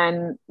 And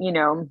then,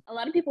 a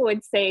lot of people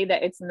would say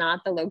that it's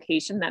not the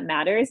location that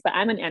matters, but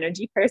I'm an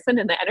energy person,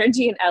 and the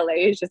energy in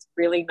LA is just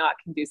really not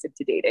conducive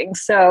to dating.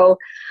 So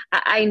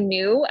I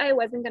knew I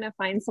wasn't going to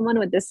find someone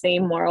with the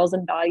same morals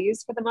and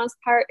values for the most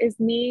part as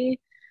me.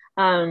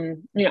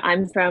 I'm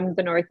from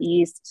the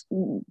Northeast.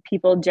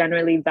 People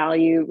generally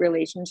value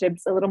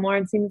relationships a little more,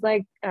 it seems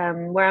like,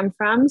 where I'm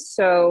from.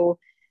 So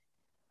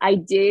I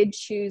did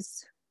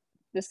choose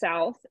the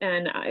South,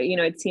 and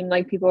it seemed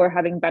like people were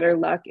having better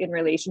luck in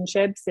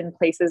relationships in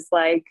places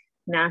like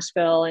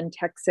Nashville and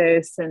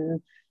Texas, and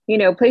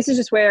places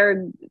just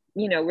where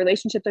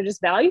relationships are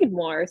just valued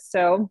more.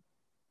 So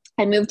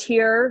I moved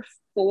here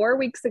 4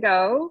 weeks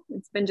ago.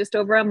 It's been just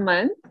over a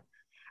month,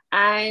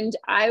 and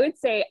I would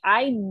say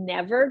I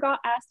never got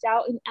asked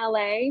out in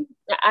LA.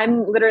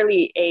 I'm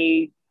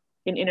literally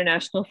an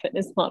international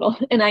fitness model,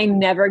 and I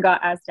never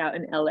got asked out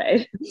in LA.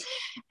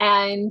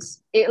 And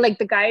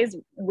the guys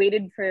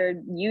waited for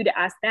you to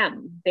ask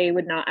them. They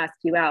would not ask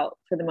you out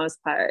for the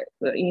most part,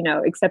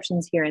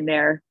 exceptions here and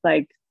there,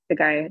 like the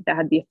guy that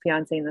had the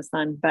fiance and the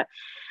son. But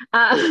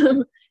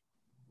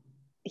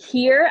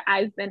here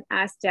I've been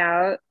asked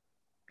out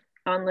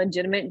on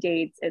legitimate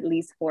dates at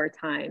least 4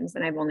 times,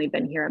 and I've only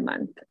been here a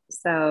month.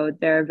 So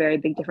there are very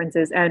big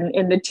differences. And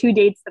in the 2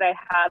 dates that I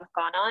have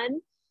gone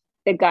on,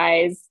 the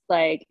guys,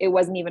 it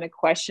wasn't even a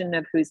question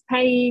of who's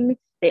paying.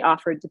 They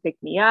offered to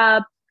pick me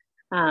up,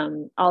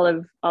 all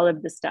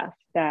of the stuff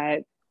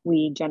that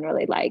we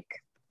generally like.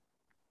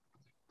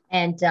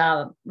 And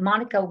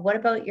Monica, what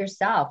about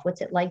yourself?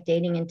 What's it like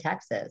dating in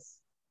Texas?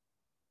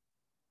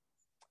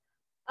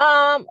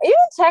 Even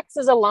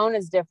Texas alone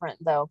is different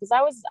though, because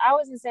I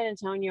was in San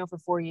Antonio for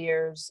 4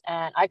 years,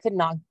 and I could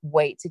not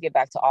wait to get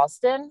back to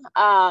Austin.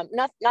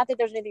 Not that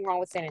there's anything wrong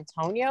with San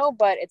Antonio,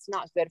 but it's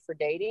not good for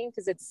dating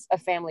because it's a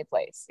family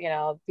place.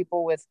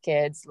 People with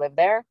kids live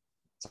there,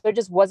 so it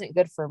just wasn't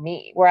good for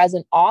me. Whereas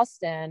in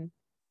Austin,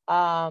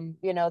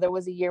 there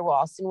was a year where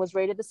Austin was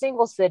rated the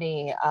single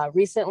city.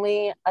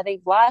 Recently, I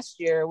think last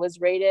year, was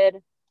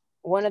rated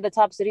one of the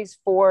top cities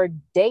for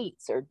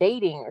dates or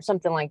dating or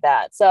something like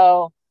that.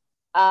 So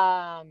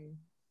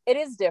it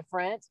is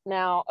different.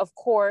 Now, of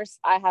course,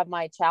 I have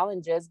my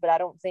challenges, but I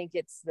don't think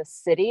it's the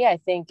city. I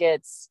think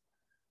it's,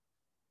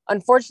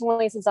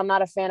 unfortunately, since I'm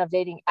not a fan of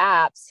dating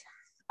apps,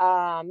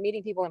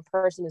 meeting people in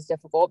person is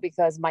difficult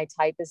because my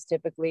type is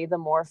typically the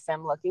more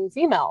femme-looking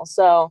female.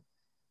 So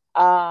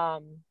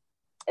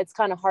it's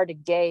kind of hard to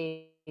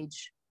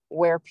gauge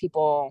where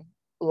people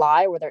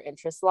lie, where their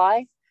interests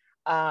lie.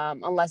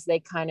 unless they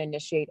kind of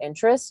initiate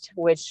interest,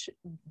 which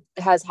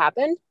has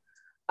happened.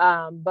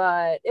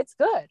 But it's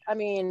good. I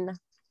mean,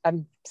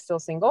 I'm still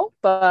single,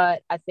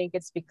 but I think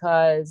it's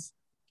because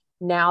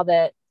now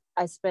that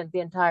I spent the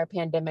entire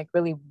pandemic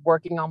really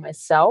working on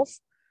myself,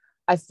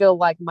 I feel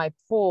like my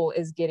pool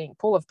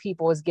of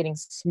people is getting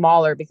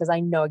smaller because I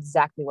know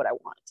exactly what I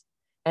want.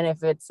 And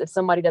if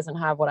somebody doesn't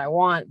have what I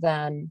want,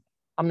 then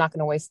I'm not going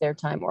to waste their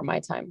time or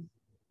my time.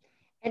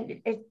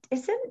 And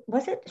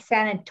was it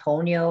San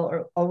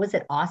Antonio or was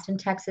it Austin,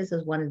 Texas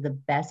is one of the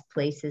best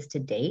places to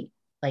date?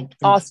 Like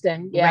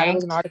Austin. Yeah. There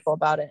was an article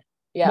about it.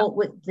 Yeah.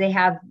 Well, they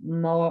have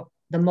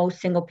the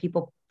most single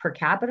people per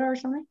capita or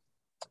something?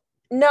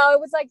 No, it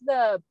was like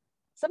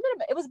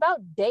it was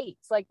about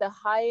dates, like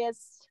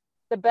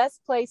the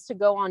best place to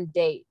go on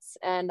dates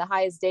and the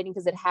highest dating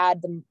because it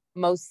had the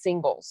most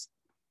singles,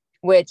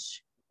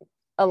 which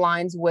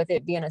aligns with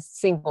it being a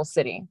single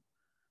city.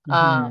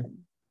 Mm-hmm.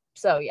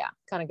 So yeah,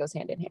 kind of goes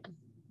hand in hand.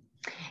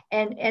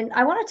 And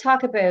I want to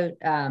talk about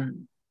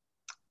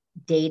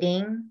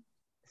dating,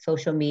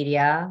 social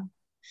media,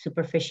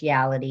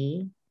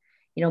 superficiality.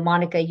 You know,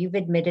 Monica, you've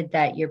admitted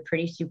that you're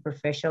pretty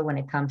superficial when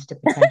it comes to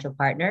potential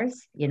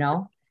partners, you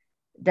know.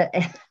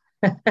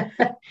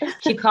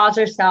 She calls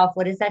herself,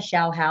 what is that,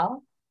 Shallow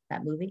Hal?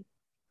 That movie?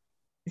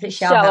 Is it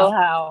Shallow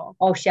Hal?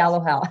 Oh, Shallow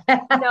Hal.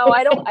 No,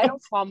 I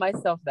don't call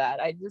myself that.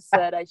 I just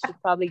said I should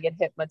probably get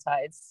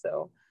hypnotized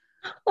so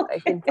I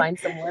can find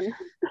someone.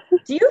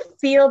 Do you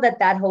feel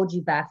that holds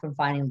you back from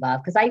finding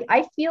love? Because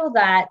I feel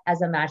that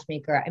as a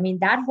matchmaker, I mean,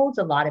 that holds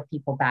a lot of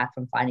people back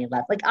from finding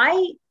love. Like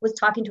I was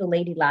talking to a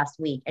lady last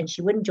week and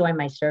she wouldn't join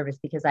my service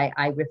because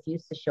I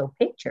refused to show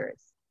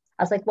pictures.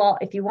 I was like, well,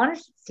 if you want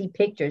to see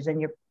pictures, then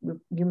you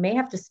may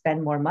have to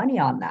spend more money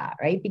on that,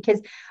 right? Because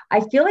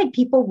I feel like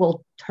people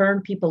will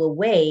turn people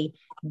away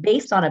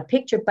based on a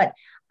picture. But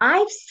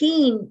I've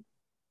seen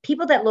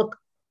people that look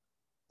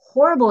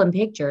horrible in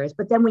pictures,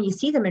 but then when you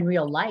see them in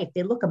real life,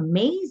 they look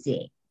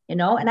amazing, you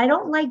know? And I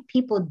don't like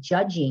people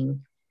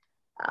judging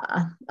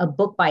a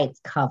book by its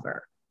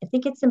cover. I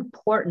think it's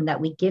important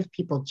that we give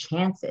people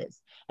chances.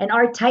 And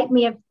our type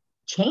may have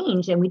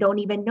changed and we don't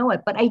even know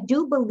it, but I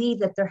do believe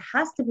that there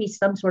has to be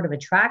some sort of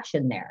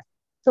attraction there.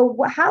 So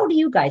how do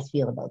you guys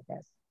feel about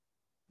this?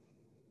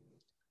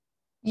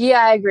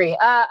 Yeah, I agree.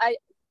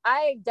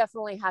 I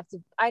definitely have to,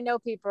 I know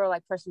people are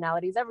like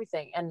personalities,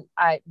 everything. And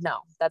no,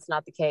 that's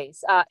not the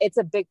case. It's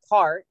a big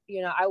part,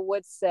 you know, I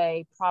would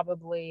say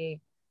probably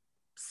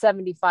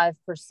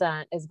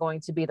 75% is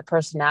going to be the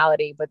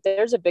personality, but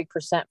there's a big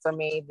percent for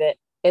me that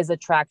is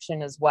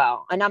attraction as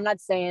well. And I'm not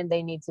saying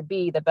they need to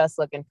be the best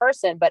looking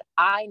person, but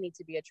I need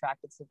to be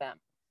attracted to them,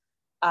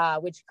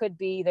 which could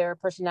be their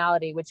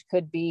personality, which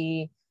could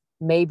be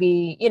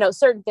maybe, you know,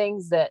 certain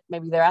things that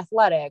maybe they're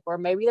athletic, or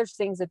maybe there's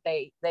things that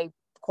they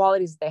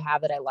qualities that they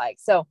have that I like.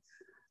 So,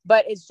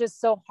 but it's just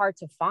so hard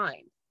to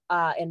find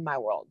in my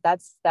world.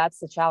 That's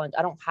the challenge.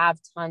 I don't have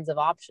tons of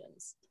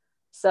options.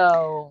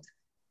 So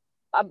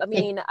I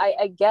mean,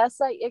 I guess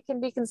it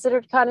can be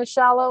considered kind of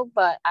shallow,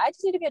 but I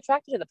just need to be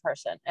attracted to the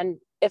person. And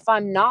if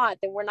I'm not,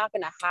 then we're not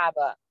going to have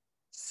a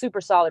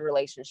super solid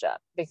relationship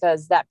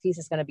because that piece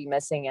is going to be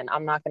missing and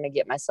I'm not going to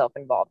get myself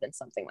involved in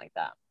something like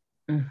that.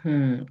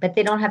 Mm-hmm. But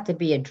they don't have to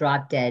be a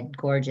drop dead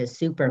gorgeous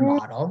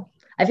supermodel.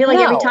 I feel like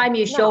every time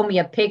you show me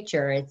a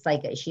picture, it's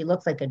like she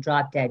looks like a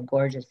drop dead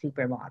gorgeous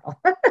supermodel.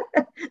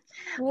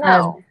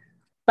 No.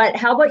 But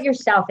how about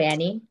yourself,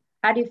 Annie?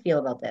 How do you feel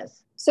about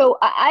this? So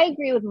I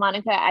agree with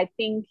Monica. I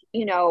think,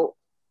 you know,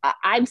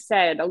 I've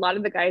said a lot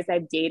of the guys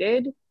I've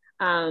dated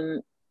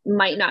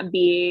might not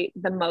be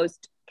the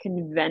most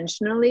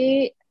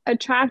conventionally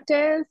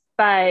attractive,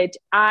 but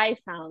I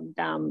found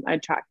them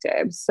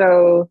attractive.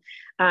 So,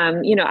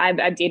 you know,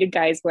 I've dated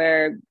guys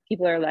where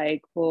people are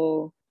like,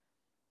 well,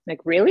 like,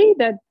 really?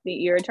 That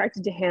you're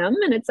attracted to him?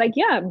 And it's like,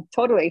 yeah,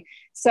 totally.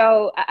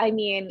 So, I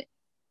mean,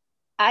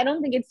 I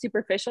don't think it's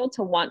superficial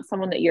to want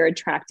someone that you're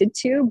attracted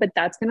to, but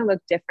that's going to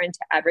look different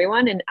to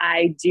everyone. And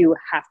I do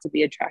have to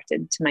be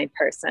attracted to my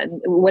person,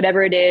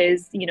 whatever it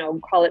is, you know,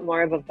 call it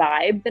more of a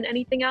vibe than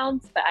anything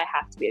else, but I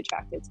have to be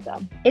attracted to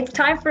them. It's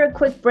time for a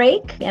quick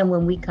break. And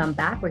when we come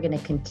back, we're going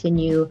to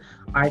continue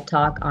our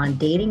talk on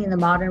dating in the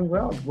modern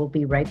world. We'll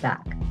be right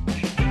back.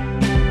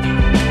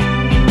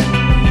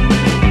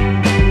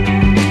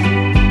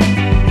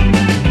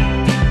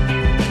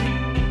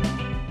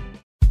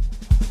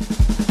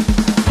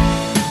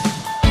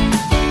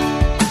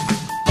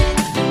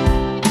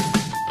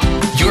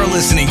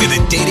 Listening to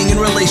the Dating and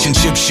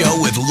Relationship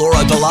Show with Laura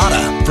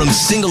Bilotta from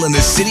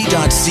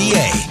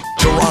singleinthecity.ca.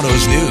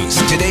 Toronto's news.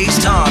 Today's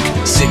talk,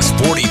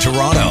 640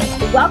 Toronto.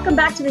 Welcome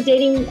back to the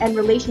Dating and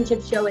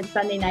Relationship Show. It's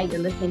Sunday night.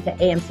 You're listening to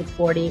AM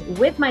 640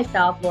 with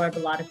myself, Laura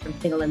Bilotta from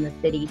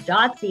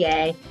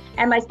singleinthecity.ca,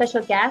 and my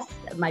special guests,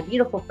 my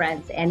beautiful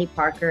friends, Annie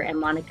Parker and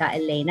Monica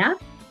Elena.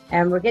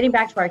 And we're getting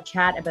back to our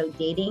chat about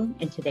dating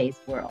in today's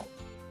world.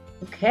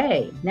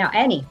 Okay. Now,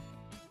 Annie,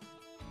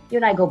 you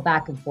and I go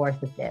back and forth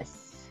with this.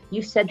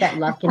 You said that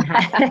love can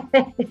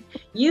happen.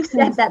 You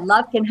said that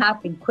love can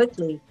happen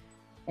quickly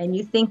and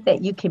you think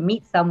that you can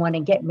meet someone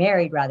and get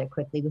married rather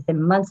quickly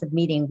within months of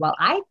meeting. Well,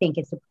 I think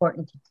it's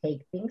important to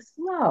take things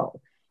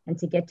slow and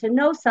to get to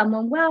know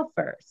someone well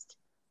first,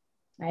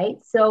 right?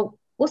 So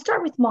we'll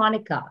start with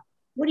Monica.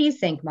 What do you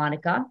think,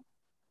 Monica?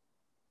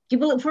 Do you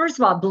believe, first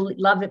of all,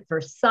 love at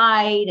first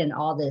sight and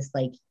all this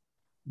like,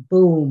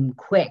 boom,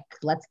 quick,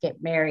 let's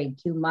get married,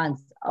 2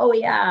 months. Oh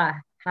yeah,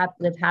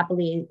 live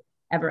happily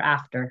ever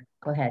after.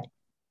 Go ahead.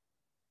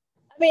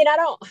 I mean,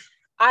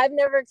 I've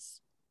never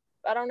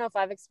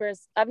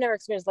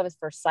experienced love at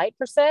first sight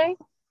per se,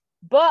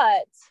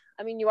 but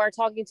I mean, you are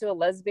talking to a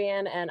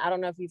lesbian, and I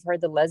don't know if you've heard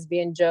the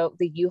lesbian joke,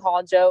 the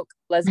U-Haul joke.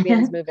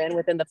 Lesbians move in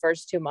within the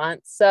first 2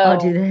 months. So,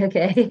 do they?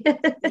 Okay.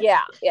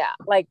 yeah.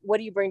 Like, what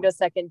do you bring to a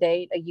second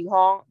date? A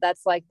U-Haul?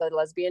 That's like the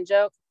lesbian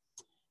joke.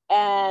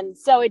 And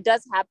so it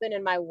does happen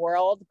in my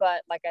world,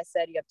 but like I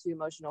said, you have two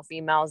emotional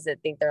females that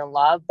think they're in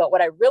love. But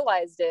what I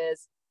realized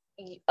is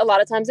a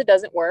lot of times it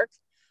doesn't work.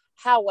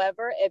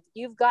 However, if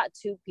you've got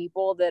two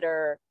people that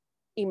are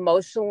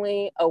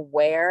emotionally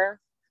aware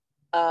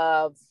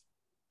of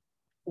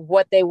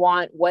what they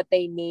want, what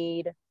they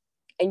need,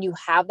 and you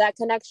have that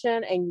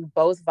connection and you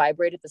both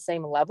vibrate at the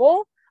same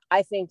level,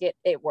 I think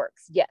it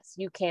works. Yes,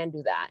 you can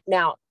do that.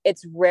 Now,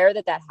 it's rare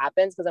that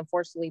happens because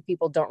unfortunately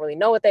people don't really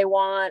know what they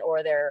want,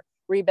 or they're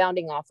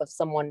rebounding off of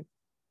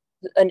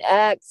an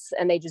ex,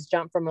 and they just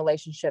jump from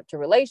relationship to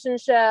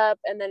relationship,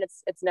 and then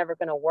it's never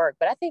going to work.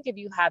 But I think if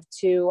you have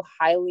two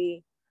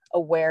highly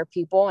aware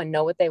people and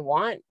know what they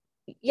want,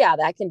 yeah,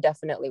 that can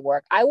definitely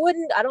work. I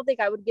don't think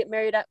I would get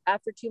married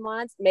after 2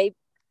 months,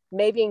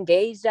 maybe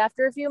engaged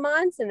after a few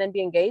months and then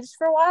be engaged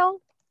for a while.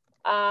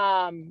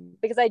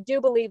 Because I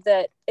do believe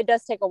that it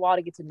does take a while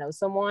to get to know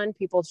someone.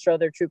 People show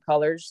their true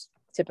colors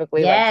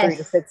typically like 3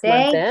 to 6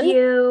 months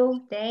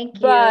in. Thank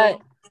you.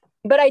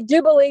 But I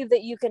do believe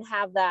that you can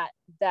have that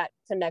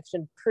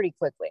connection pretty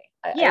quickly.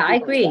 I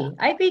agree.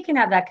 I agree you can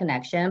have that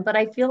connection, but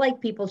I feel like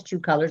people's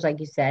true colors, like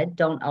you said,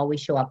 don't always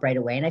show up right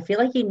away. And I feel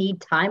like you need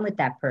time with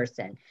that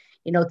person,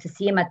 to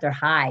see them at their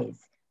highs,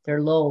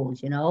 their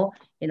lows,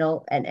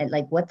 and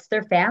like, what's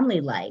their family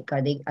like?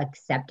 Are they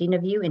accepting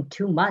of you in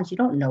 2 months? You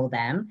don't know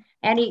them.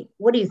 Annie,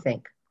 what do you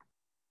think?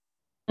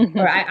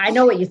 Or I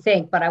know what you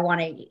think, but I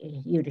want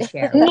you to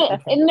share.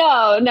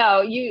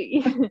 No,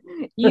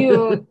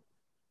 you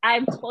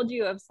I've told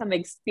you of some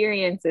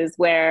experiences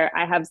where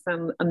I have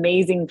some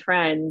amazing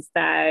friends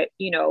that,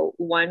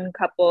 one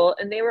couple,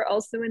 and they were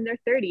also in their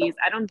 30s.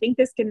 I don't think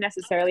this can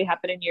necessarily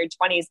happen in your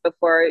 20s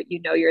before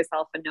you know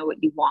yourself and know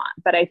what you want.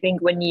 But I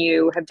think when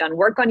you have done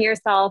work on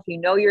yourself, you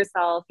know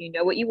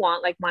what you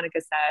want, like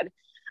Monica said,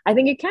 I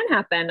think it can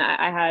happen.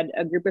 I had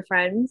a group of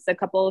friends, a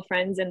couple of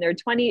friends in their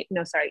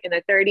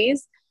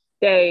 30s.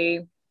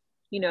 They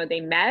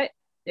met.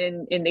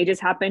 And they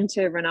just happened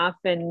to run off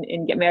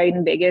and get married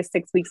in Vegas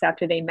 6 weeks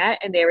after they met,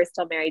 and they were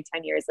still married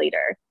 10 years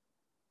later.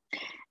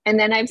 And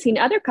then I've seen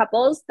other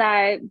couples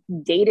that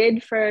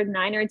dated for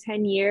 9 or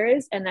 10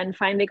 years and then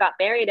finally got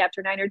married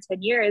after 9 or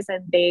 10 years,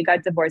 and they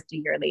got divorced a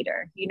year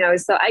later.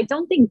 So I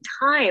don't think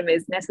time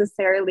is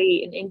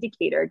necessarily an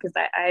indicator, because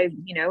I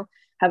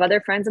have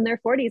other friends in their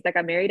 40s that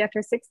got married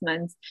after 6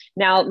 months.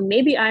 Now,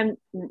 maybe I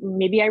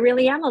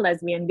really am a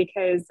lesbian,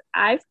 because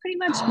I've pretty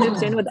much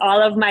moved in with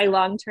all of my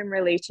long-term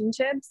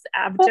relationships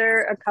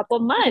after a couple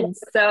months.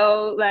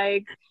 So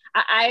like,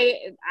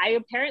 I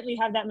apparently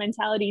have that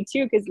mentality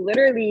too, because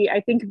literally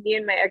I think me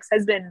and my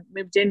ex-husband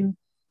moved in.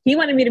 He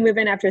wanted me to move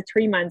in after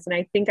 3 months, and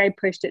I think I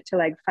pushed it to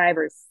like 5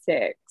 or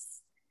 6.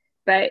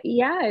 But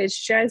yeah, it's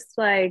just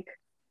like,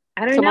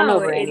 I don't know.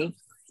 Over,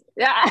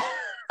 yeah.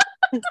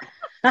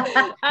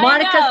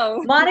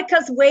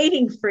 Monica's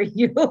waiting for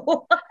you.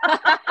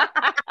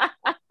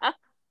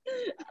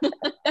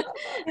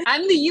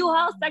 I'm the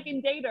U-Haul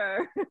second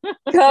dater.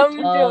 Come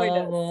join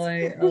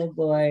us. Oh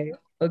boy.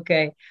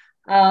 Okay.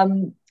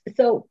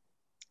 So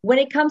when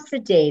it comes to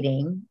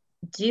dating,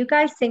 do you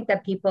guys think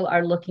that people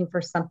are looking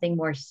for something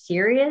more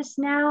serious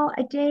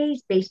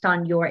nowadays based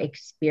on your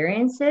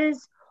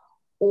experiences?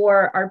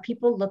 Or are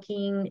people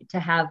looking to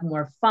have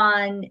more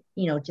fun,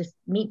 just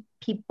meet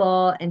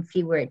people and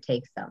see where it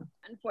takes them?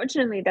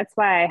 Unfortunately, that's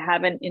why I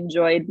haven't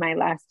enjoyed my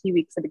last few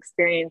weeks of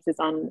experiences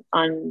on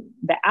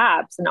the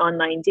apps and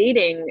online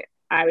dating.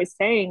 I was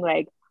saying,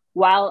 like,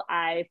 while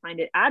I find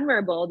it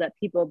admirable that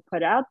people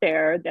put out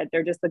there that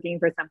they're just looking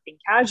for something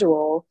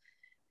casual,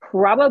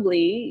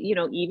 probably,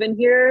 even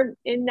here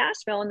in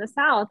Nashville in the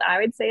South, I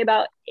would say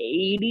about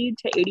 80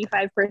 to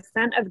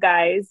 85% of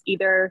guys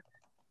either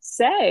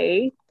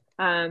say,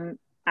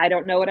 I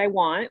don't know what I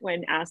want,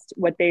 when asked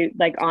what they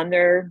like on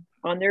their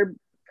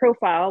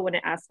profile, when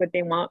it asks what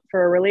they want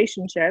for a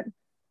relationship,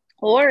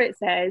 or it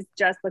says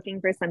just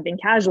looking for something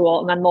casual,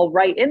 and then they'll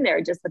write in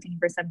there just looking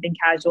for something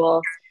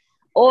casual,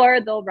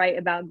 or they'll write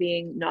about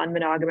being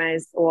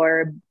non-monogamous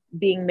or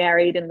being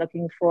married and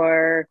looking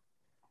for,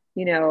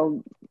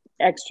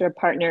 extra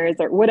partners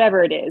or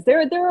whatever it is.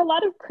 There are a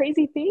lot of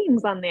crazy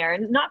things on there,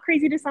 and not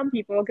crazy to some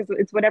people because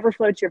it's whatever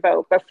floats your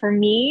boat. But for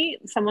me,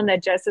 someone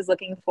that just is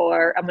looking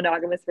for a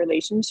monogamous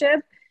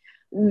relationship,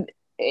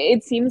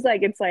 it seems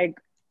like it's like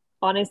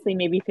honestly,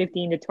 maybe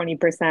 15 to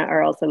 20%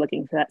 are also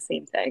looking for that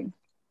same thing.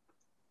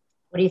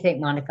 What do you think,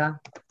 Monica?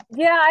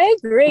 Yeah, I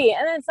agree.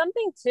 And then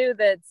something too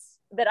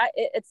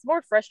it's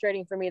more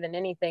frustrating for me than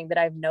anything that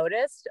I've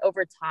noticed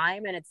over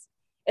time. And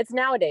it's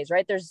nowadays,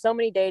 right? There's so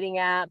many dating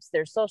apps,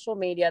 there's social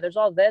media, there's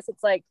all this.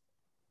 It's like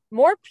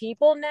more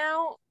people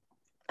now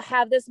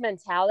have this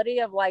mentality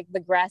of like the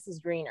grass is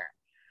greener.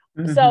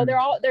 Mm-hmm. So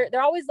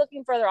they're always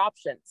looking for other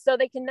options. So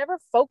they can never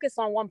focus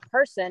on one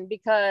person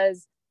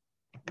because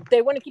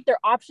they want to keep their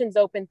options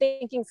open,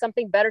 thinking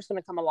something better is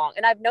going to come along.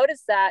 And I've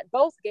noticed that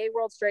both gay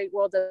world, straight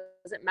world,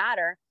 doesn't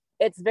matter.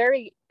 And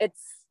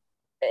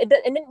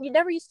you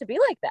never used to be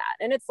like that.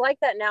 And it's like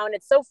that now. And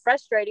it's so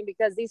frustrating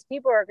because these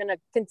people are going to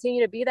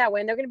continue to be that way.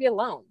 And they're going to be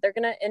alone. They're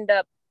going to end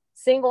up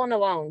single and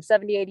alone,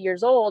 70, 80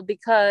 years old,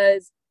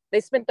 because they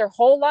spent their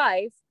whole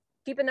life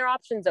keeping their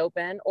options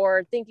open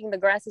or thinking the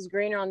grass is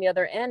greener on the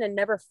other end and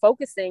never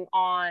focusing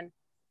on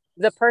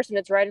the person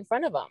that's right in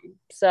front of them.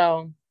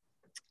 So.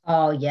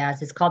 Oh,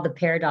 yes. It's called the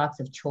paradox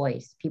of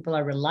choice. People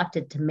are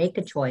reluctant to make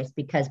a choice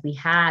because we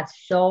have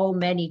so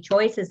many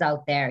choices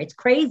out there. It's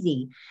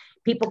crazy.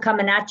 People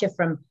coming at you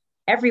from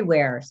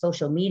everywhere,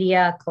 social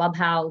media,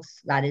 Clubhouse,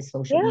 that is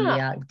social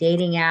media,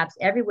 dating apps,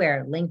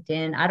 everywhere,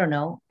 LinkedIn, I don't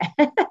know.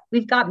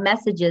 We've got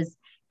messages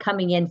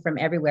coming in from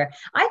everywhere.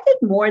 I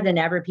think more than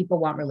ever, people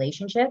want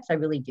relationships. I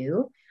really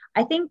do.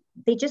 I think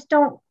they just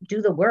don't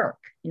do the work,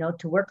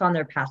 to work on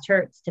their past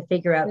hurts, to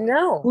figure out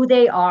who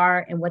they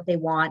are and what they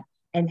want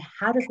and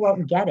how to go out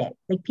and get it.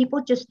 Like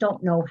people just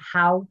don't know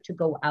how to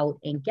go out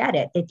and get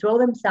it. They throw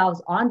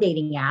themselves on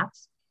dating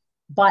apps,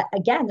 but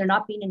again, they're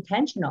not being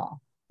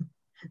intentional.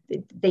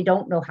 They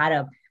don't know how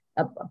to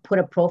put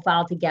a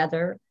profile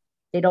together.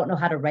 They don't know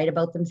how to write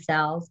about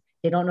themselves.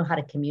 They don't know how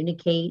to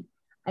communicate.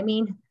 I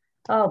mean,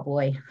 oh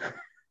boy,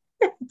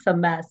 it's a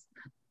mess.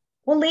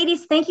 Well,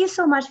 ladies, thank you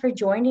so much for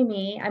joining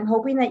me. I'm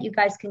hoping that you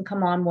guys can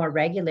come on more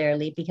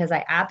regularly because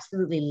I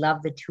absolutely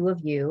love the two of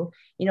you.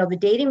 The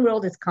dating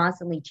world is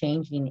constantly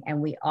changing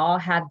and we all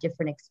have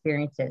different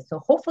experiences.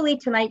 So hopefully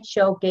tonight's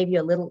show gave you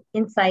a little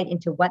insight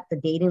into what the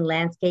dating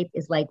landscape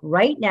is like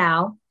right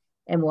now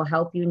and will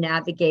help you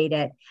navigate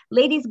it.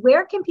 Ladies,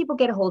 where can people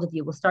get a hold of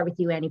you? We'll start with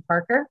you, Annie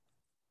Parker.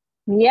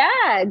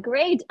 Yeah,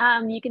 great.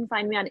 You can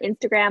find me on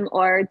Instagram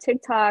or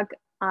TikTok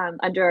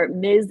under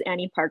Ms.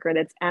 Annie Parker.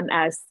 That's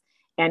MS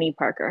Annie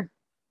Parker.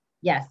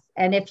 Yes.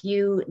 And if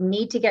you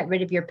need to get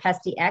rid of your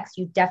pesty ex,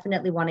 you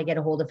definitely want to get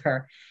a hold of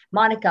her.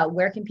 Monica,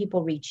 where can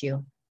people reach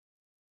you?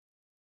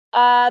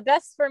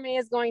 Best for me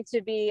is going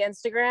to be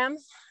Instagram.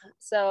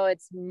 So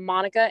it's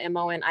Monica,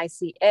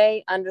 MONICA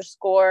 _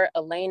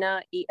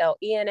 Elena,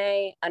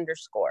 ELENA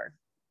 _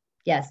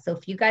 Yes. So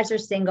if you guys are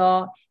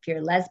single, if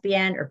you're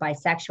lesbian or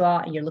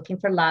bisexual and you're looking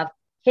for love,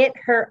 hit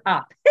her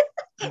up.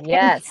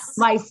 Yes.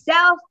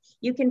 Myself,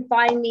 you can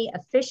find me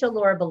official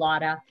Laura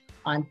Bilotta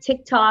on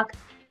TikTok,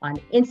 on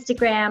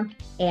Instagram,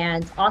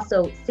 and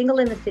also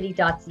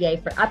singleinthecity.ca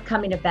for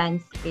upcoming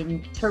events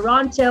in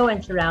Toronto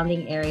and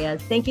surrounding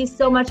areas. Thank you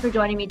so much for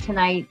joining me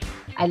tonight.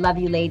 I love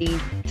you, ladies.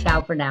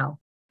 Ciao for now.